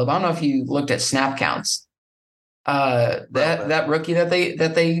mention Caleb, I don't know if you looked at snap counts. That rookie that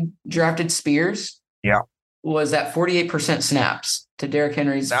they drafted, Spears, was at 48% snaps to Derrick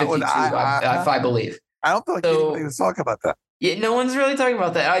Henry's 52, I believe. I don't feel like anybody was talking about that. Yeah, no one's really talking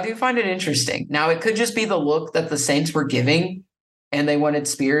about that. I do find it interesting. Now, it could just be the look that the Saints were giving, and they wanted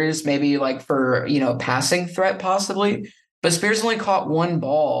Spears maybe like for, passing threat possibly. But Spears only caught 1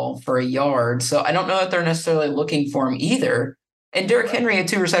 ball for a yard, so I don't know if they're necessarily looking for him either. And Derrick Henry had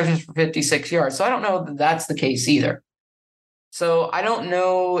 2 receptions for 56 yards, so I don't know that that's the case either. So I don't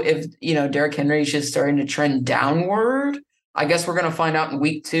know if, Derrick Henry is just starting to trend downward. I guess we're going to find out in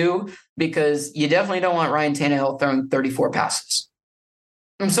week 2 because you definitely don't want Ryan Tannehill throwing 34 passes.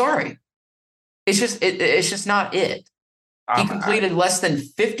 I'm sorry. It's just not it. He completed less than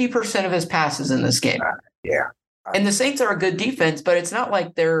 50% of his passes in this game. And the Saints are a good defense, but it's not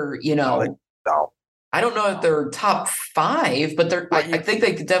like they're, No. I don't know if they're top 5, but I think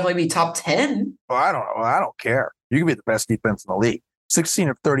they could definitely be top 10. Well, I don't know. I don't care. You can be the best defense in the league. 16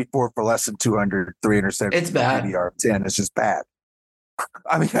 of 34 for less than 200, 3 interceptions. It's bad. PBR 10. It's just bad.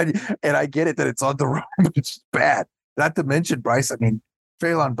 I mean, I get it that it's on the road, but it's just bad. Not to mention, Bryce, I mean,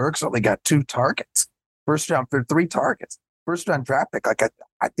 Treylon Burks only got 2 targets. First round for 3 targets. First round draft pick. Like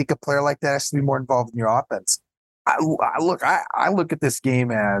I think a player like that has to be more involved in your offense. I look at this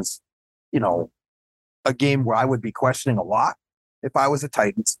game as, a game where I would be questioning a lot if I was the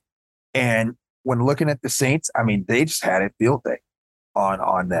Titans. And when looking at the Saints, I mean, they just had a field day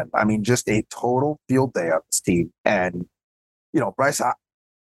on them. I mean, just a total field day of this team. And, Bryce, I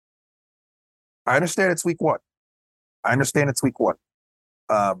understand it's week 1.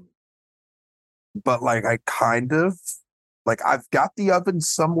 But like, I kind of like, I've got the oven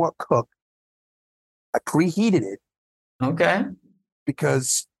somewhat cooked. I preheated it. Okay.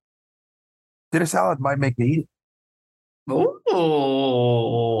 Because dinner salad might make me eat it.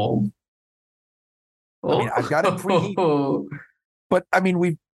 Oh. I mean, I've got it preheated. But I mean,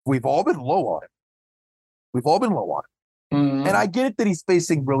 we've all been low on it. Mm-hmm. And I get it that he's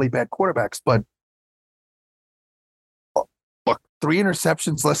facing really bad quarterbacks, but look, 3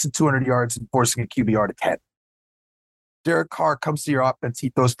 interceptions, less than 200 yards, and forcing a QBR to 10. Derek Carr comes to your offense, he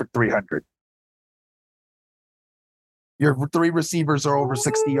throws for 300. Your 3 receivers are over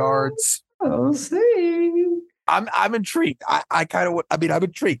 60 yards. I'll see. I'm intrigued. I'm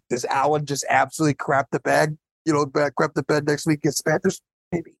intrigued. Does Allen just absolutely crap the bag? Crap the bed next week against Panthers?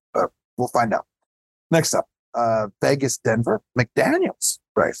 Maybe. We'll find out. Next up, Vegas, Denver. McDaniels,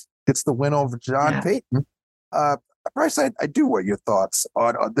 Bryce, gets the win over John Payton. Bryce, I do want your thoughts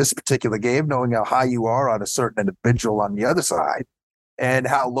on this particular game, knowing how high you are on a certain individual on the other side and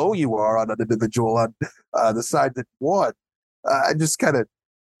how low you are on an individual on the side that won. I just kind of,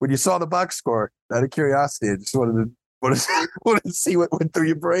 when you saw the box score, out of curiosity, I just wanted to see what went through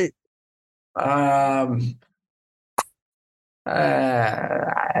your brain. I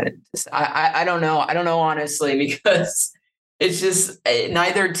don't know. I don't know, honestly, because it's just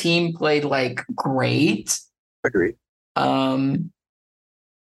neither team played like great. Agreed. Well,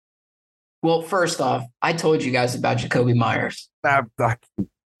 first off, I told you guys about Jacoby Myers. I'm not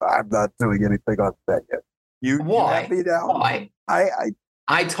doing anything on that yet. Why? You now? Why?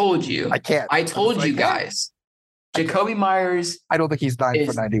 I told you. I can't. I told you guys. Jacoby Myers. I don't think he's 9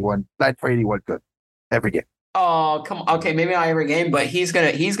 for 91, 9 for 81 good every game. Oh, come on. Okay, maybe not every game, but he's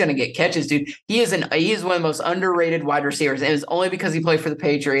gonna get catches, dude. He is one of the most underrated wide receivers, and it's only because he played for the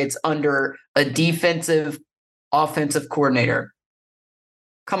Patriots under a defensive offensive coordinator.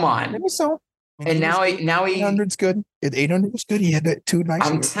 Come on. Maybe so. And now he 800's good. 800 was good. He had that 2 nice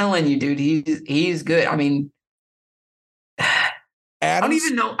I'm years. telling you, dude, he's good. I mean, I don't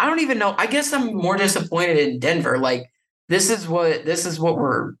even know. I guess I'm more disappointed in Denver. Like this is what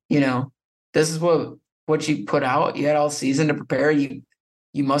we're, this is what you put out. You had all season to prepare. You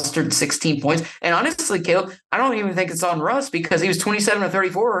mustered 16 points. And honestly, Caleb, I don't even think it's on Russ because he was 27 of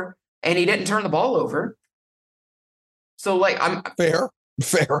 34 and he didn't turn the ball over. So like I'm fair.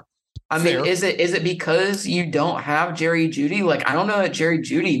 I mean, is it because you don't have Jerry Jeudy? Like, I don't know that Jerry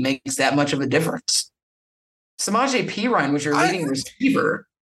Jeudy makes that much of a difference. Samaje Perine was your leading receiver.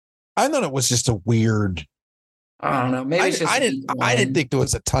 I thought it was just a weird. I don't know. Maybe it's just I didn't think there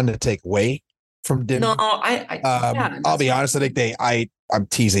was a ton to take away from Denver. No, I'll be honest. I think I'm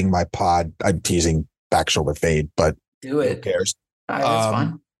teasing my pod. I'm teasing back shoulder fade, but do it. Who cares? That's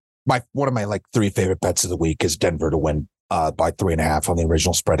fine. One of my 3 favorite bets of the week is Denver to win by 3.5 on the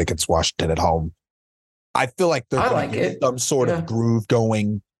original spread against Washington at home. I feel like they're going to get some sort of groove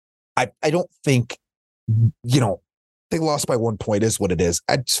going. I don't think, they lost by 1 point is what it is.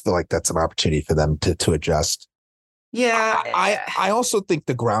 I just feel like that's an opportunity for them to adjust. Yeah. I also think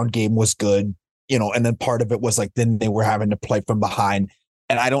the ground game was good, and then part of it was like, then they were having to play from behind.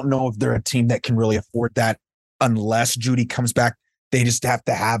 And I don't know if they're a team that can really afford that unless Jeudy comes back. They just have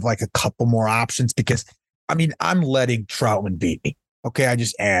to have like a couple more options because, I mean, I'm letting Troutman beat me. Okay, I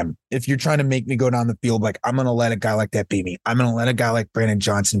just am. If you're trying to make me go down the field, like I'm going to let a guy like that beat me. I'm going to let a guy like Brandon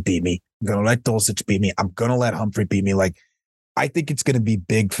Johnson beat me. I'm going to let Dulcich beat me. I'm going to let Humphrey beat me. Like, I think it's going to be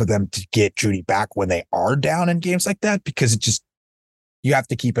big for them to get Jeudy back when they are down in games like that because you have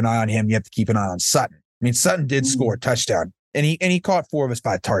to keep an eye on him. You have to keep an eye on Sutton. I mean, Sutton did score a touchdown and he caught 4 of his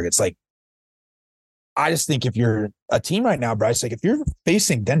 5 targets. Like, I just think if you're a team right now, Bryce, like if you're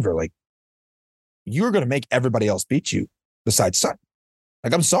facing Denver, like you're going to make everybody else beat you besides Sutton.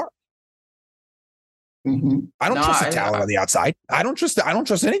 Like, I'm sorry. Mm-hmm. I don't trust the talent on the outside. I don't trust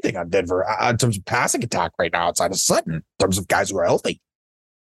anything on Denver in terms of passing attack right now outside of Sutton, in terms of guys who are healthy.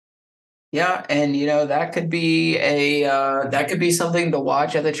 Yeah, and that could be something to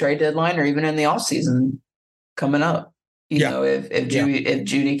watch at the trade deadline or even in the offseason coming up. If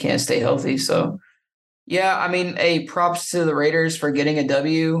Jeudy can't stay healthy. So yeah, I mean, props to the Raiders for getting a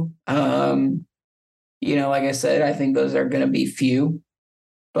W. Like I said, I think those are going to be few,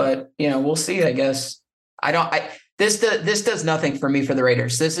 but we'll see. I guess this does nothing for me for the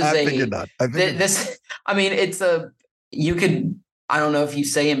Raiders. This is you could. I don't know if you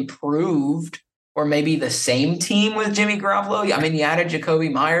say improved or maybe the same team with Jimmy Garoppolo. I mean, you added Jacoby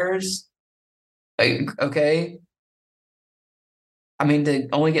Myers. Okay. I mean, to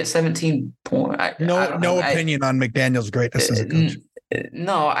only get 17 points. No opinion on McDaniel's greatness as a coach.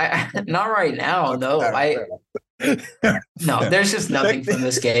 No, not right now. No, no, there's just nothing from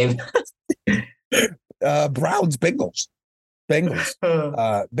this game. Browns, Bengals.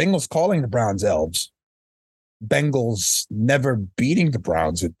 Bengals calling the Browns Elves. Bengals never beating the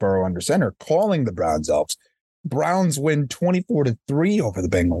Browns with Burrow under center, calling the Browns Elves. Browns win 24-3 over the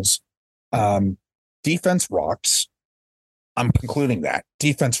Bengals. Defense rocks. I'm concluding that.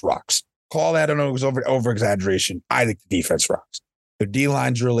 Defense rocks. Call that, I don't know, it was over exaggeration. I think the defense rocks. Their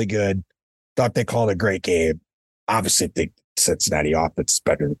D-line's really good. Thought they called a great game. Obviously, think Cincinnati offense is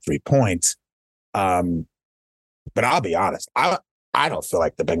better than 3 points. But I'll be honest. I don't feel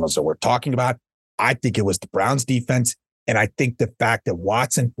like the Bengals are worth talking about. I think it was the Browns defense. And I think the fact that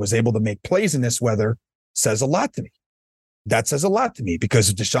Watson was able to make plays in this weather says a lot to me. That says a lot to me because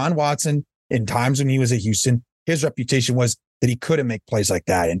of Deshaun Watson in times when he was at Houston, his reputation was that he couldn't make plays like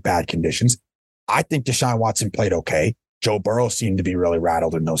that in bad conditions. I think Deshaun Watson played okay. Joe Burrow seemed to be really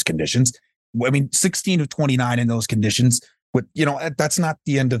rattled in those conditions. I mean, 16 of 29 in those conditions. But, that's not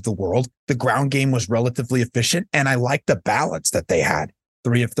the end of the world. The ground game was relatively efficient, and I like the balance that they had.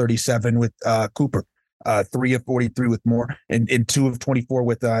 3 of 37 with Cooper, 3 of 43 with Moore, and 2 of 24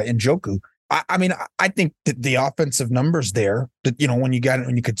 with Njoku. I mean, I think that the offensive numbers there, that when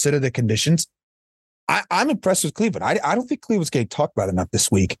you consider the conditions, I'm impressed with Cleveland. I don't think Cleveland's getting talked about enough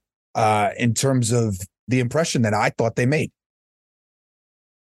this week in terms of the impression that I thought they made.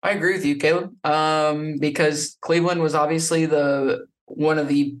 I agree with you, Caleb, because Cleveland was obviously one of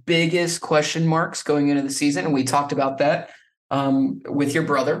the biggest question marks going into the season, and we talked about that with your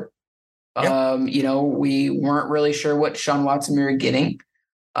brother. Yep. We weren't really sure what Deshaun Watson we were getting.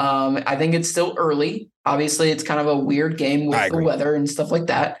 I think it's still early. Obviously, it's kind of a weird game with the weather and stuff like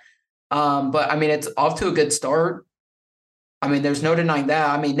that. But I mean, it's off to a good start. I mean, there's no denying that.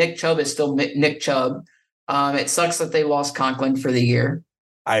 I mean, Nick Chubb is still Nick Chubb. It sucks that they lost Conklin for the year.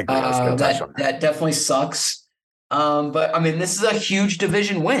 I agree. I was going to touch on that. That definitely sucks. But I mean, this is a huge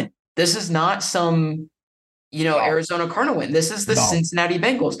division win. This is not some, Arizona Cardinal win. This is the Cincinnati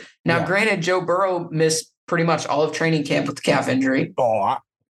Bengals. Now, granted, Joe Burrow missed pretty much all of training camp with the calf injury.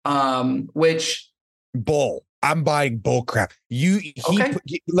 Which bull. I'm buying bull crap. Okay.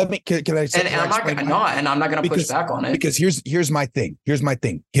 Let me. Can I say? And I'm not going to push back on it because here's my thing. Here's my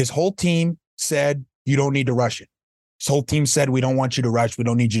thing. His whole team said you don't need to rush it. His whole team said we don't want you to rush. We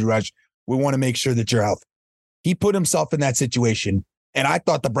don't need you to rush. We want to make sure that you're healthy. He put himself in that situation, and I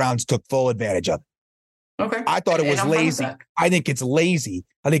thought the Browns took full advantage of it. Okay. I thought it was lazy. I think it's lazy.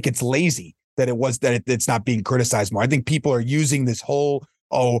 That it's not being criticized more. I think people are using this whole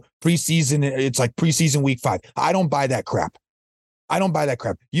preseason. It's like preseason week 5. I don't buy that crap.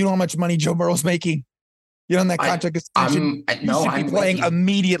 You know how much money Joe Burrow's making? You know, on that contract extension. You should be playing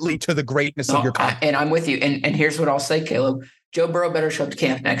immediately to the greatness of your contract. And I'm with you. And here's what I'll say, Caleb. Joe Burrow better show up to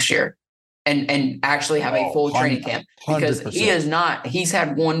camp next year and actually have a full training camp, because 100%. He's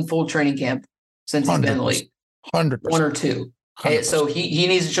had one full training camp since he's been in the league. 100%. One or two. Okay, so he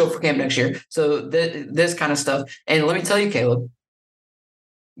needs to show up for camp next year. So this kind of stuff. And let me tell you, Caleb,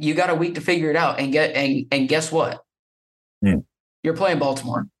 you got a week to figure it out and guess what? You're playing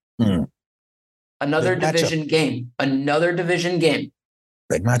Baltimore. Another division game.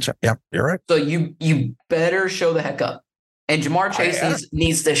 Big matchup. Yeah, you're right. So you better show the heck up. And Jamar Chase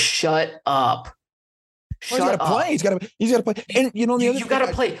needs to shut up. He's got to play. He's got to play. And you got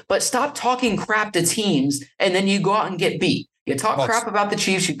to play. But stop talking crap to teams, and then you go out and get beat. You talk crap about the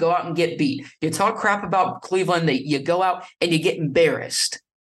Chiefs, you go out and get beat. You talk crap about Cleveland, you go out and you get embarrassed.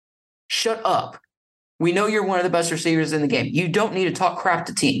 Shut up. We know you're one of the best receivers in the game. You don't need to talk crap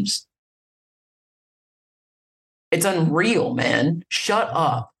to teams. It's unreal, man. Shut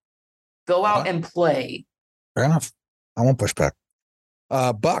up. Go out and play. Fair enough. I won't push back.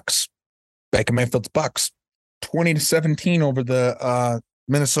 Bucks. Baker Mayfield's Bucks. 20-17 over the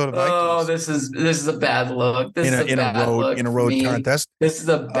Minnesota Vikings. Oh, this is a bad look. In a road contest. This is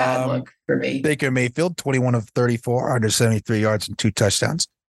a bad look for me. Baker Mayfield, 21 of 34, 173 yards and 2 touchdowns.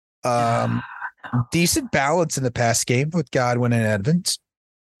 Decent balance in the pass game with Godwin and Evans.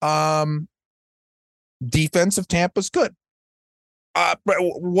 Defense of Tampa's good. But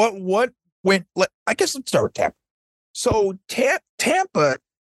what went? I guess let's start with Tampa. So Tampa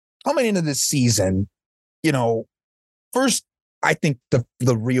coming into this season, first I think the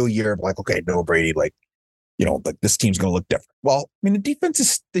real year of like, okay, Bill Brady, like this team's going to look different. Well, I mean, the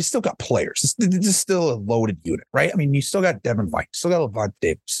defense they still got players. This is still a loaded unit, right? I mean, you still got Devin White, still got Levant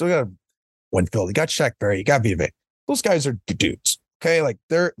Davis, still got Winfield, you got Shaq Barry, you got Vivek. Those guys are dudes. Okay, like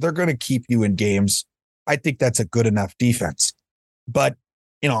they're going to keep you in games. I think that's a good enough defense. But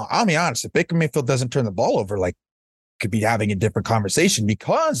I'll be honest, if Baker Mayfield doesn't turn the ball over, like, could be having a different conversation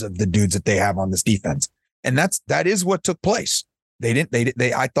because of the dudes that they have on this defense. And that is what took place.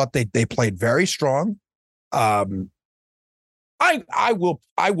 I thought they played very strong. I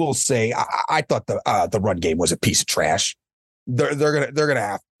will say I thought the run game was a piece of trash. They're gonna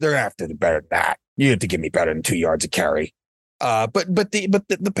have to do better than that. You have to give me better than 2 yards a carry. But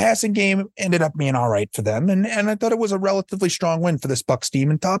the passing game ended up being all right for them, and I thought it was a relatively strong win for this Bucs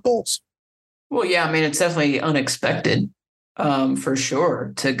team in Todd Bowles. Well, yeah, I mean, it's definitely unexpected, for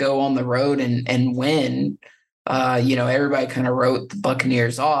sure, to go on the road and win. Everybody kind of wrote the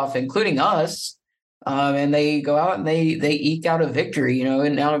Buccaneers off, including us, and they go out and they eke out a victory.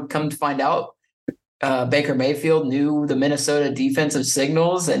 And now come to find out, Baker Mayfield knew the Minnesota defensive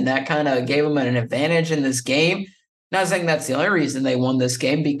signals, and that kind of gave them an advantage in this game. Not saying that's the only reason they won this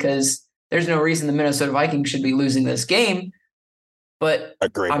game, because there's no reason the Minnesota Vikings should be losing this game. But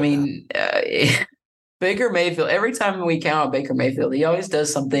I mean, Baker Mayfield, every time we count on Baker Mayfield, he always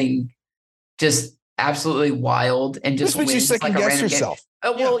does something just absolutely wild and just makes you second guess yourself.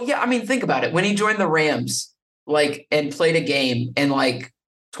 Well, yeah, I mean, think about it. When he joined the Rams, and played a game in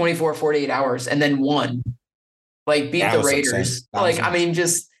 24, 48 hours and then won, beat the Raiders. I mean,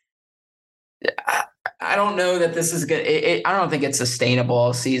 just I don't know that this is good. I don't think it's sustainable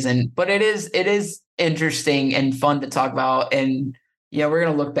all season, but it is interesting and fun to talk about. And we're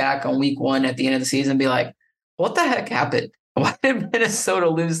going to look back on week 1 at the end of the season and be like, what the heck happened? Why did Minnesota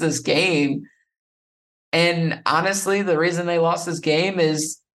lose this game? And honestly, the reason they lost this game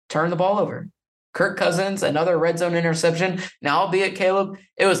is turn the ball over. Kirk Cousins, another red zone interception. Now, albeit, Caleb,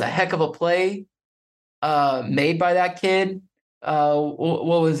 it was a heck of a play made by that kid.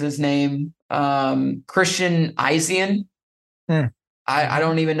 What was his name? Christian Isian. I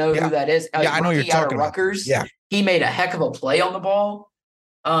don't even know who that is. I know you're talking about Rutgers. Yeah, he made a heck of a play on the ball,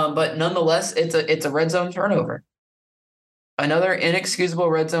 but nonetheless, it's a red zone turnover. Another inexcusable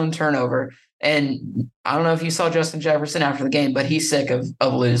red zone turnover. And I don't know if you saw Justin Jefferson after the game, but he's sick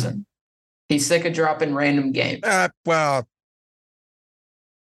of losing. He's sick of dropping random games. Well,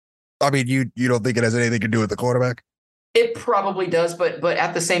 I mean, you don't think it has anything to do with the quarterback? It probably does, but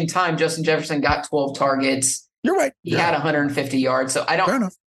at the same time, Justin Jefferson got 12 targets. You're right. He had 150 yards. So I don't. Fair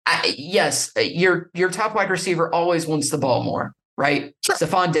enough. Yes, your top wide receiver always wants the ball more, right? Sure.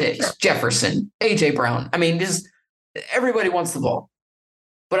 Stephon Diggs, Jefferson, AJ Brown. I mean, just everybody wants the ball.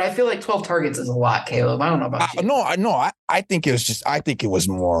 But I feel like 12 targets is a lot, Caleb. I don't know about you. No. I think it was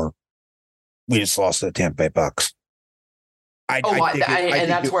more. We just lost to the Tampa Bay Bucks. I agree.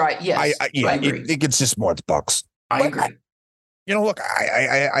 It's just more the Bucks. I agree. Look,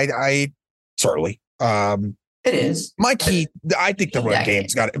 I certainly. It is. My key, I think the running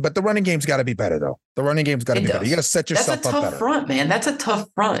game's got it, but the running game's got to be better, though. The running game's got to be better. You got to set yourself up better. That's a tough front, man. That's a tough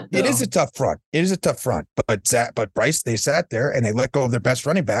front. Though. It is a tough front. But Bryce, they sat there and they let go of their best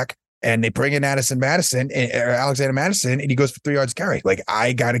running back and they bring in Alexander Madison, and he goes for 3 yards carry. Like,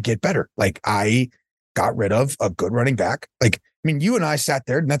 I got to get better. Like, I got rid of a good running back. Like, I mean, you and I sat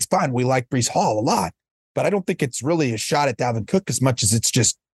there and that's fine. We like Breece Hall a lot, but I don't think it's really a shot at Dalvin Cook as much as it's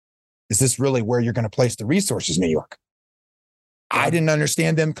just, is this really where you're going to place the resources, New York? I didn't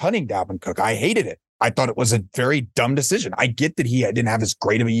understand them cutting Dalvin Cook. I hated it. I thought it was a very dumb decision. I get that he didn't have as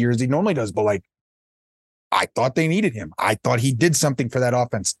great of a year as he normally does, but like, I thought they needed him. I thought he did something for that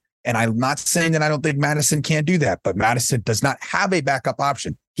offense. And I'm not saying that I don't think Madison can't do that, but Madison does not have a backup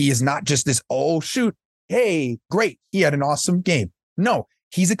option. He is not just this, oh, shoot, hey, great, he had an awesome game. No,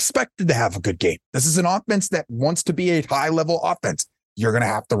 he's expected to have a good game. This is an offense that wants to be a high-level offense. You're going to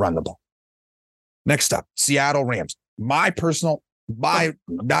have to run the ball. Next up, Seattle Rams. My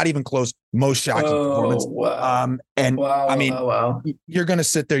not even close, most shocking performance. Wow. You're going to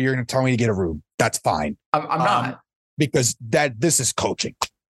sit there, you're going to tell me to get a room. That's fine. I'm not. Because this is coaching.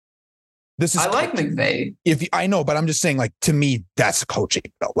 I like McVay. I know, but I'm just saying, like, to me, that's coaching.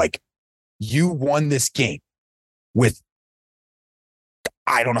 Like, you won this game with,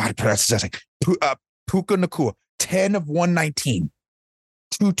 I don't know how to pronounce this. Puka Nacua, 10 of 119.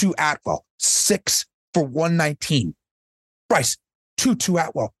 Tutu Atwell, 6 for 119. Bryce, Tutu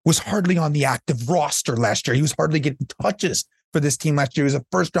Atwell was hardly on the active roster last year. He was hardly getting touches for this team last year. He was a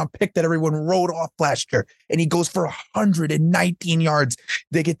first-round pick that everyone wrote off last year, and he goes for 119 yards.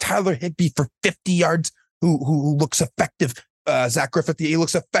 They get Tyler Higbee for 50 yards, who looks effective. Zach Griffith, he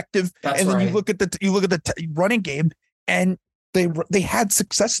looks effective. That's and then right. you look at the running game, and they had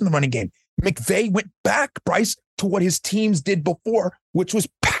success in the running game. McVay went back, Bryce, to what his teams did before, which was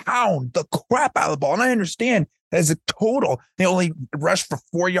pound the crap out of the ball. And I understand as a total, they only rushed for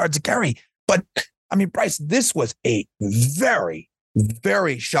 4 yards a carry. But I mean, Bryce, this was a very,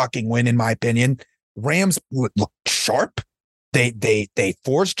 very shocking win, in my opinion. Rams look sharp. They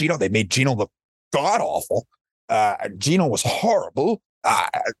forced Geno. They made Geno look god awful. Geno was horrible.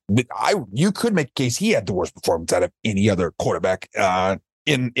 You could make a case he had the worst performance out of any other quarterback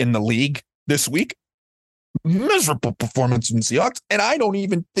in the league this week. Miserable performance from the Seahawks, and I don't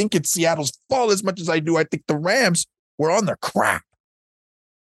even think it's Seattle's fault as much as I do. I think the Rams were on their crap.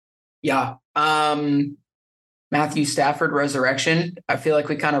 Yeah. Matthew Stafford resurrection. I feel like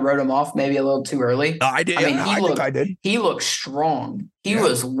we kind of wrote him off maybe a little too early. I did. I think I did. He looked strong. He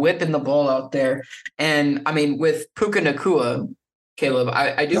was whipping the ball out there. And I mean, with Puka Nacua, Caleb,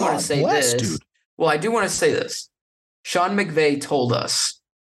 I do want to say this. Dude. Well, I do want to say this. Sean McVay told us.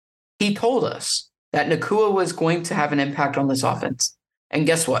 He told us that Nacua was going to have an impact on this offense. And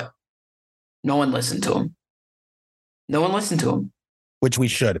guess what? No one listened to him. No one listened to him. Which we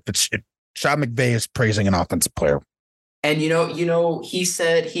should. If Sean McVay is praising an offensive player. And you know, he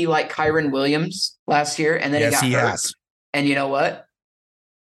said he liked Kyron Williams last year, and then he got hurt. Has. And you know what?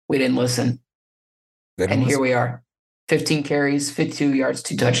 We didn't listen. Here we are. 15 carries, 52 yards,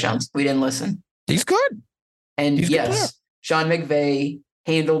 2 touchdowns. We didn't listen. He's good. And yes, Sean McVay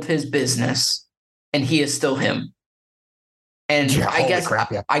handled his business, and he is still him. And I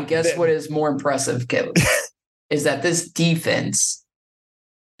guess what is more impressive, Caleb, is that this defense,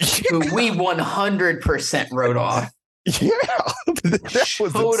 who we 100% wrote off,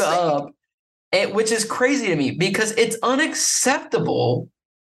 showed up, which is crazy to me because it's unacceptable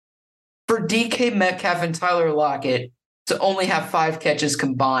for DK Metcalf and Tyler Lockett to only have 5 catches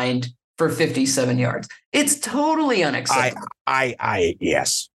combined for 57 yards. It's totally unacceptable.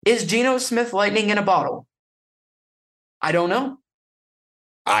 Yes. Is Geno Smith lightning in a bottle? I don't know.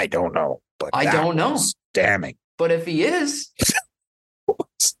 But I don't know. Damning. But if he is,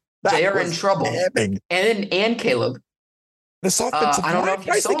 They are in trouble. And Caleb. This offensive I don't know if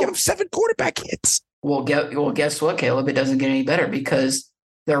you they saw. give him 7 quarterback hits. Well, guess what, Caleb? It doesn't get any better because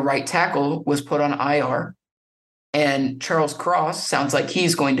their right tackle was put on IR, and Charles Cross sounds like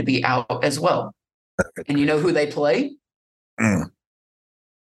he's going to be out as well. And you know who they play?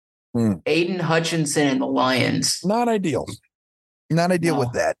 Aiden Hutchinson and the Lions. Not ideal. Not ideal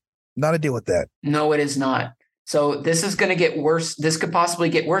with that. Not ideal with that. No, it is not. So this is going to get worse. This could possibly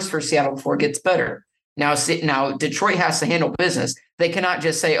get worse for Seattle before it gets better. Now Detroit has to handle business. They cannot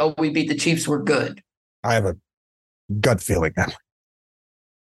just say, "Oh, we beat the Chiefs. We're good." I have a gut feeling now.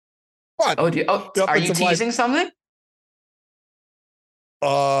 What? Are you teasing something?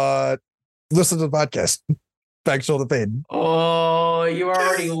 Listen to the podcast. Back shoulder fade. Oh, you're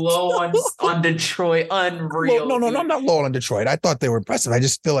already low on Detroit. Unreal. No, I'm not low on Detroit. I thought they were impressive. I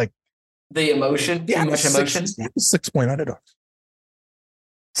just feel like the emotion. Too much emotion. 6-point underdogs.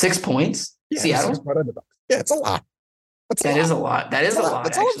 6 points. Yeah, Seattle. 6-point underdogs. Yeah, it's a lot. That is a lot. That is a lot.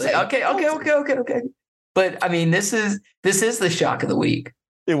 Actually. Okay. But I mean, this is the shock of the week.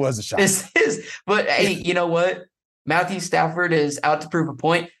 It was a shock. But hey, you know what? Matthew Stafford is out to prove a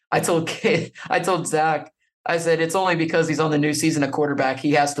point. I told Zach, I said it's only because he's on the new season of quarterback.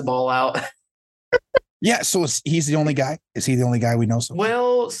 He has to ball out. Yeah, so he's the only guy? Is he the only guy we know so far?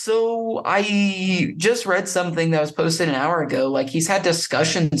 Well, so I just read something that was posted an hour ago. Like he's had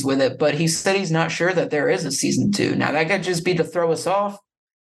discussions with it, but he said he's not sure that there is a season 2. Now that could just be to throw us off.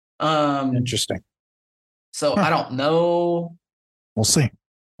 Interesting. So I don't know. We'll see.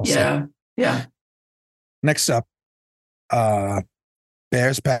 Yeah. Next up,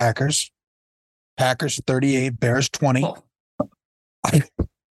 Bears Packers. Packers 38, Bears 20. Oh.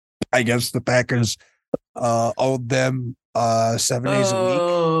 I guess the Packers owed them 7 days a week.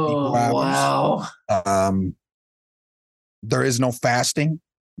 Wow. There is no fasting.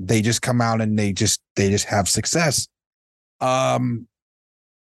 They just come out and they just have success.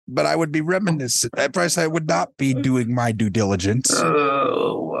 But I would be reminiscent. At Bryce, I would not be doing my due diligence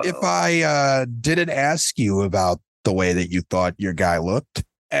if I didn't ask you about the way that you thought your guy looked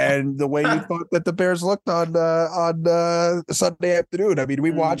and the way you thought that the Bears looked on Sunday afternoon. I mean, we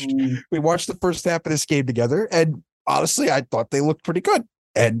watched the first half of this game together, and honestly, I thought they looked pretty good.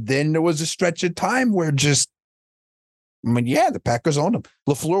 And then there was a stretch of time where the Packers owned them.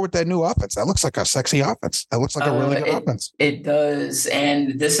 LaFleur with that new offense. That looks like a sexy offense. That looks like a really good offense. It does.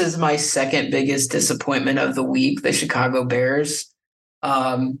 And this is my second biggest disappointment of the week, the Chicago Bears.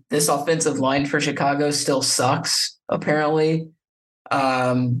 This offensive line for Chicago still sucks, apparently.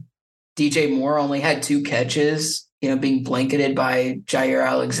 DJ Moore only had 2 catches, being blanketed by Jair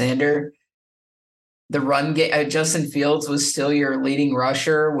Alexander. The run game, Justin Fields was still your leading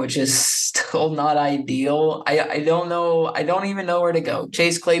rusher, which is still not ideal. I don't know. I don't even know where to go.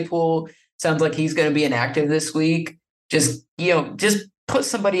 Chase Claypool sounds like he's going to be inactive this week. Just put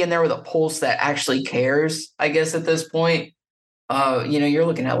somebody in there with a pulse that actually cares, I guess, at this point. You're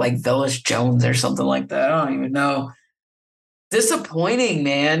looking at like Velus Jones or something like that. I don't even know. Disappointing,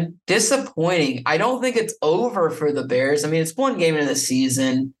 man. Disappointing. I don't think it's over for the Bears. I mean, it's one game into the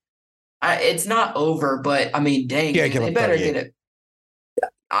season. It's not over, but I mean, dang, they better get it.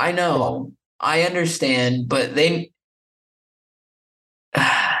 I know. I understand, but they.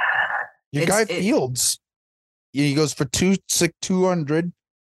 Your guy Fields, he goes for 200,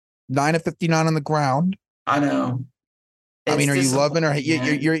 9 of 59 on the ground. I know. I mean, are you loving or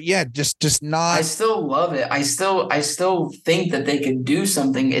you're just not? I still love it. I still think that they can do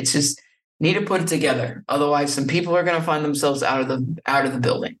something. It's just need to put it together. Otherwise, some people are going to find themselves out of the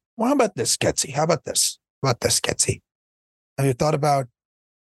building. Well, how about this, Getsy? Getsy? Have you thought about?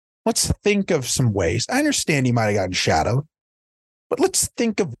 Let's think of some ways. I understand he might have gotten shadowed, but let's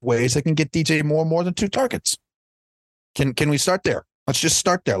think of ways that can get DJ Moore more than 2 targets. Can we start there? Let's just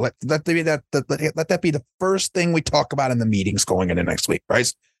start there. Let that be the first thing we talk about in the meetings going into next week,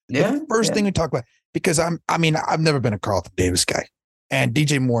 right? The first thing we talk about, because I've never been a Carlton Davis guy, and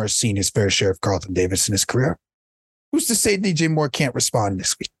DJ Moore has seen his fair share of Carlton Davis in his career. Who's to say DJ Moore can't respond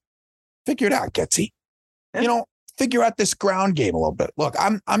this week? Figure it out, Getsy. Yeah. Figure out this ground game a little bit. Look, I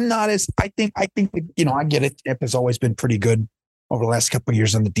think I get it. Tip has always been pretty good over the last couple of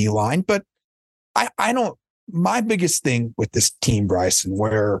years on the D line, but I don't. My biggest thing with this team, Bryce, and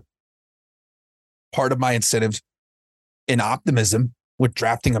where part of my incentives in optimism with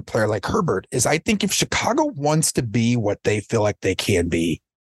drafting a player like Herbert is I think if Chicago wants to be what they feel like they can be,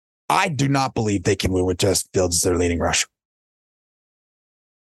 I do not believe they can win with Justin Fields as their leading rusher.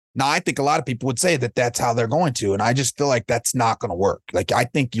 Now, I think a lot of people would say that that's how they're going to, and I just feel like that's not going to work. Like, I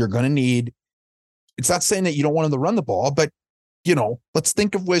think you're going to need, it's not saying that you don't want them to run the ball, but let's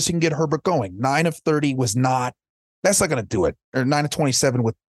think of ways you can get Herbert going. 9 of 30 that's not going to do it. Or 9 of 27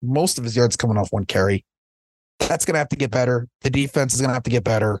 with most of his yards coming off one carry. That's going to have to get better. The defense is going to have to get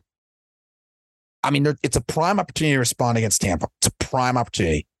better. I mean, it's a prime opportunity to respond against Tampa. It's a prime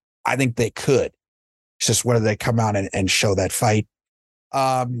opportunity. I think they could. It's just whether they come out and show that fight.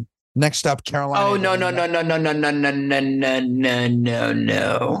 Next up, Carolina. Oh, no. No,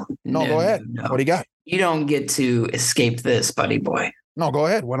 go ahead. No. What do you got? You don't get to escape this, buddy boy. No, go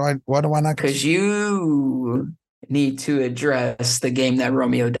ahead. Why do I not? Because you need to address the game that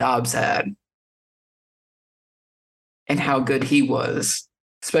Romeo Doubs had and how good he was,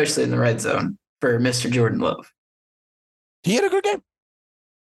 especially in the red zone for Mr. Jordan Love. He had a good game.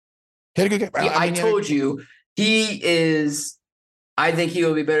 I told you he is. I think he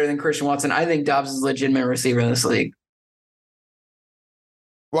will be better than Christian Watson. I think Doubs is a legitimate receiver in this league.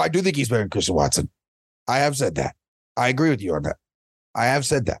 Well, I do think he's better than Christian Watson. I have said that. I agree with you on that. I have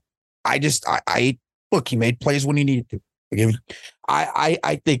said that. I look, he made plays when he needed to.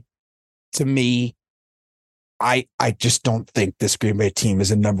 I think, to me, I just don't think this Green Bay team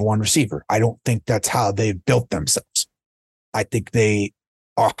is a number one receiver. I don't think that's how they've built themselves. I think they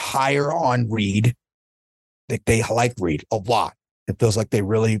are higher on Reed. I think they like Reed a lot. It feels like they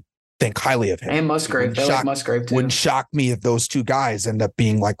really think highly of him. And Musgrave. They like Musgrave too. Wouldn't shock me if those two guys end up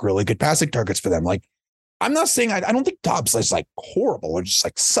being like really good passing targets for them. Like, I'm not saying I don't think Dobbs is like horrible or just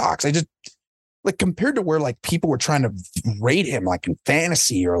like sucks. I just like compared to where like people were trying to rate him like in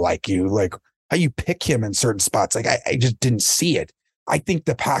fantasy or like how you pick him in certain spots. Like I just didn't see it. I think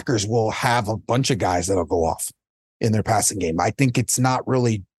the Packers will have a bunch of guys that'll go off in their passing game. I think it's not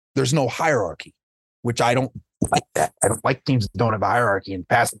really, there's no hierarchy, which I don't like that. I don't like teams that don't have a hierarchy in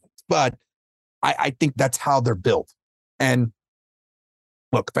passing, but I think that's how they're built. And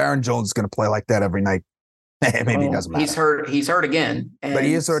look, if Aaron Jones is going to play like that every night, maybe it doesn't matter. He's hurt again. But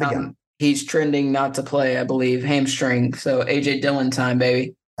he is hurt again. He's trending not to play, I believe, hamstring. So AJ Dillon time,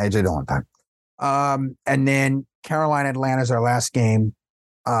 baby. AJ Dillon time. And then Carolina, Atlanta is our last game.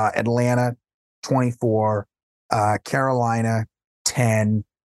 Atlanta 24, Carolina 10.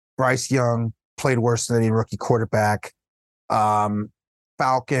 Bryce Young played worse than any rookie quarterback.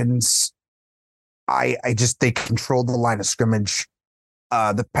 Falcons, they controlled the line of scrimmage.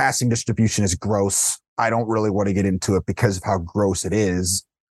 The passing distribution is gross. I don't really want to get into it because of how gross it is.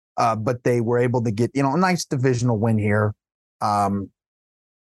 But they were able to get, a nice divisional win here. I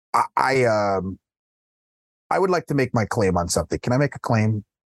would like to make my claim on something. Can I make a claim?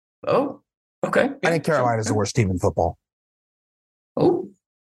 Oh, okay. I think Carolina's the worst team in football. Oh.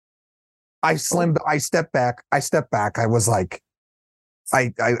 I stepped back. I was like,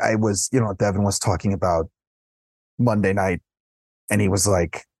 I was, Devin was talking about Monday night and he was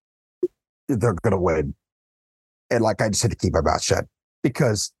like, they're going to win. And like, I just had to keep my mouth shut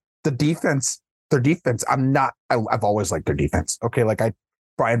because their defense, I've always liked their defense. Okay. Like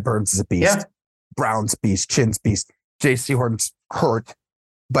Brian Burns is a beast. Yeah. Brown's beast, Chin's beast. JC Horton's hurt,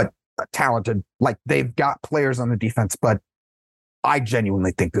 but talented. Like they've got players on the defense, but I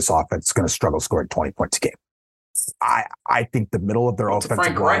genuinely think this offense is going to struggle scoring 20 points a game. I think the middle of their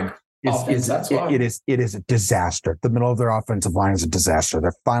offensive line is a disaster. The middle of their offensive line is a disaster.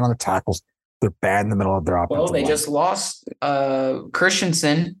 They're fine on the tackles. They're bad in the middle of their offensive line. Well, they just lost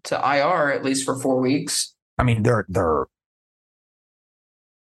Christensen to IR at least for 4 weeks. I mean,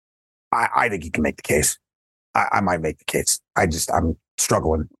 I think you can make the case. I might make the case. I'm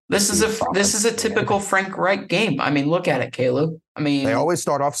struggling. This is a typical Frank Reich game. I mean, look at it, Caleb. I mean, they always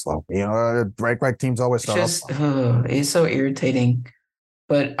start off slow. Frank Reich teams always start off slow. It's so irritating.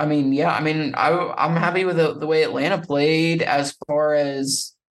 But I mean, yeah. I mean, I'm happy with the way Atlanta played as far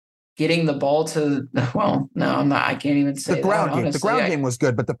as getting the ball to. Well, no, I'm not. I can't even say the ground game. The ground game was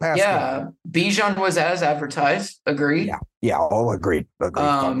good, but the pass. Yeah, Bijan was as advertised. Agreed. Yeah. All agreed.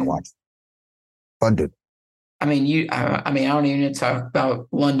 Fun to watch. Fun dude. I mean, I don't even need to talk about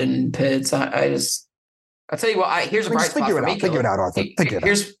London and Pitts. I'll tell you what. Here's a bright spot for me. Figure it out, Arthur.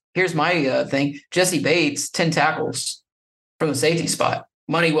 Here's my thing. Jesse Bates, 10 tackles from the safety spot.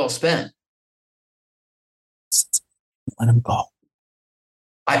 Money well spent. Let him go.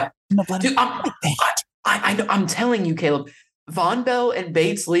 I'm telling you, Caleb. Von Bell and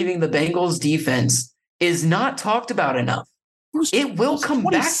Bates leaving the Bengals defense is not talked about enough. It will come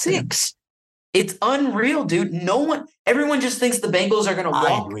 26. Back. It's unreal, dude. Everyone just thinks the Bengals are going to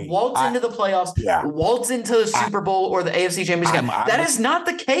waltz into the playoffs, waltz into the Super Bowl or the AFC Championship game. That is not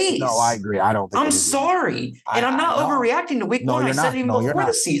the case. No, I agree. I don't think I'm sorry. And I'm not overreacting to week one. I said even before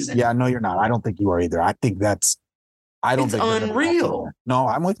the season. Yeah, no, you're not. I don't think you are either. I think it's unreal. No,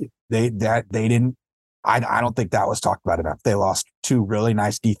 I'm with you. They didn't. I don't think that was talked about enough. They lost two really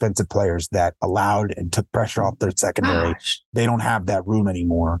nice defensive players that allowed and took pressure off their secondary. Gosh. They don't have that room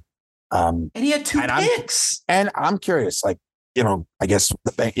anymore. And he had two picks. I'm curious, like, I guess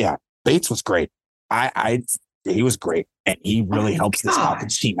Bates was great. He was great, and he really helps this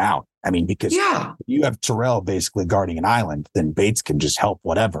Falcons team out. I mean, because you have Terrell basically guarding an island, then Bates can just help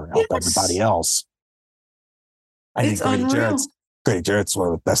everybody else. I think Grady Jarrett's one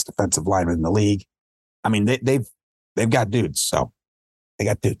of the best defensive linemen in the league. I mean, they've got dudes, so they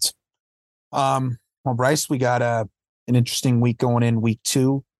got dudes. Well, Bryce, we got an interesting week going in week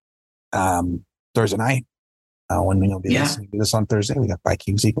 2. Thursday night. When we'll be listening to this on Thursday, we got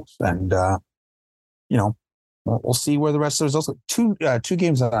Vikings Eagles, and we'll see where the rest of the results. Two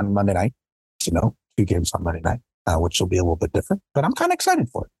games on Monday night. 2 games on Monday night, which will be a little bit different, but I'm kind of excited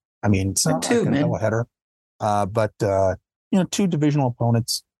for it. I mean, it's not like a double-header, but 2 divisional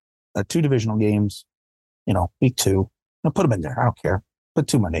opponents, 2 divisional games. Week 2. I'll put them in there. I don't care. Put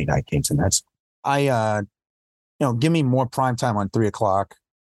 2 Monday night games in there. Give me more prime time on 3:00.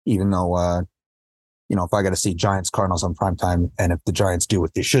 Even though, if I got to see Giants Cardinals on prime time, and if the Giants do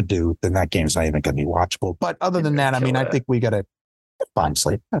what they should do, then that game's not even going to be watchable. But other than that, I mean, I think we got a fine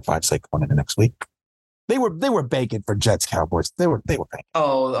slate. A fine slate going into next week. They were baking for Jets Cowboys. They were baking.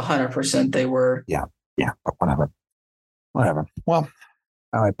 Oh, 100% they were. Yeah. But whatever. Well,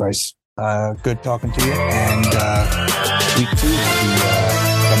 all right, Bryce. Good talking to you. And week 2 will be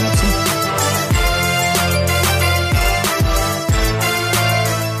coming up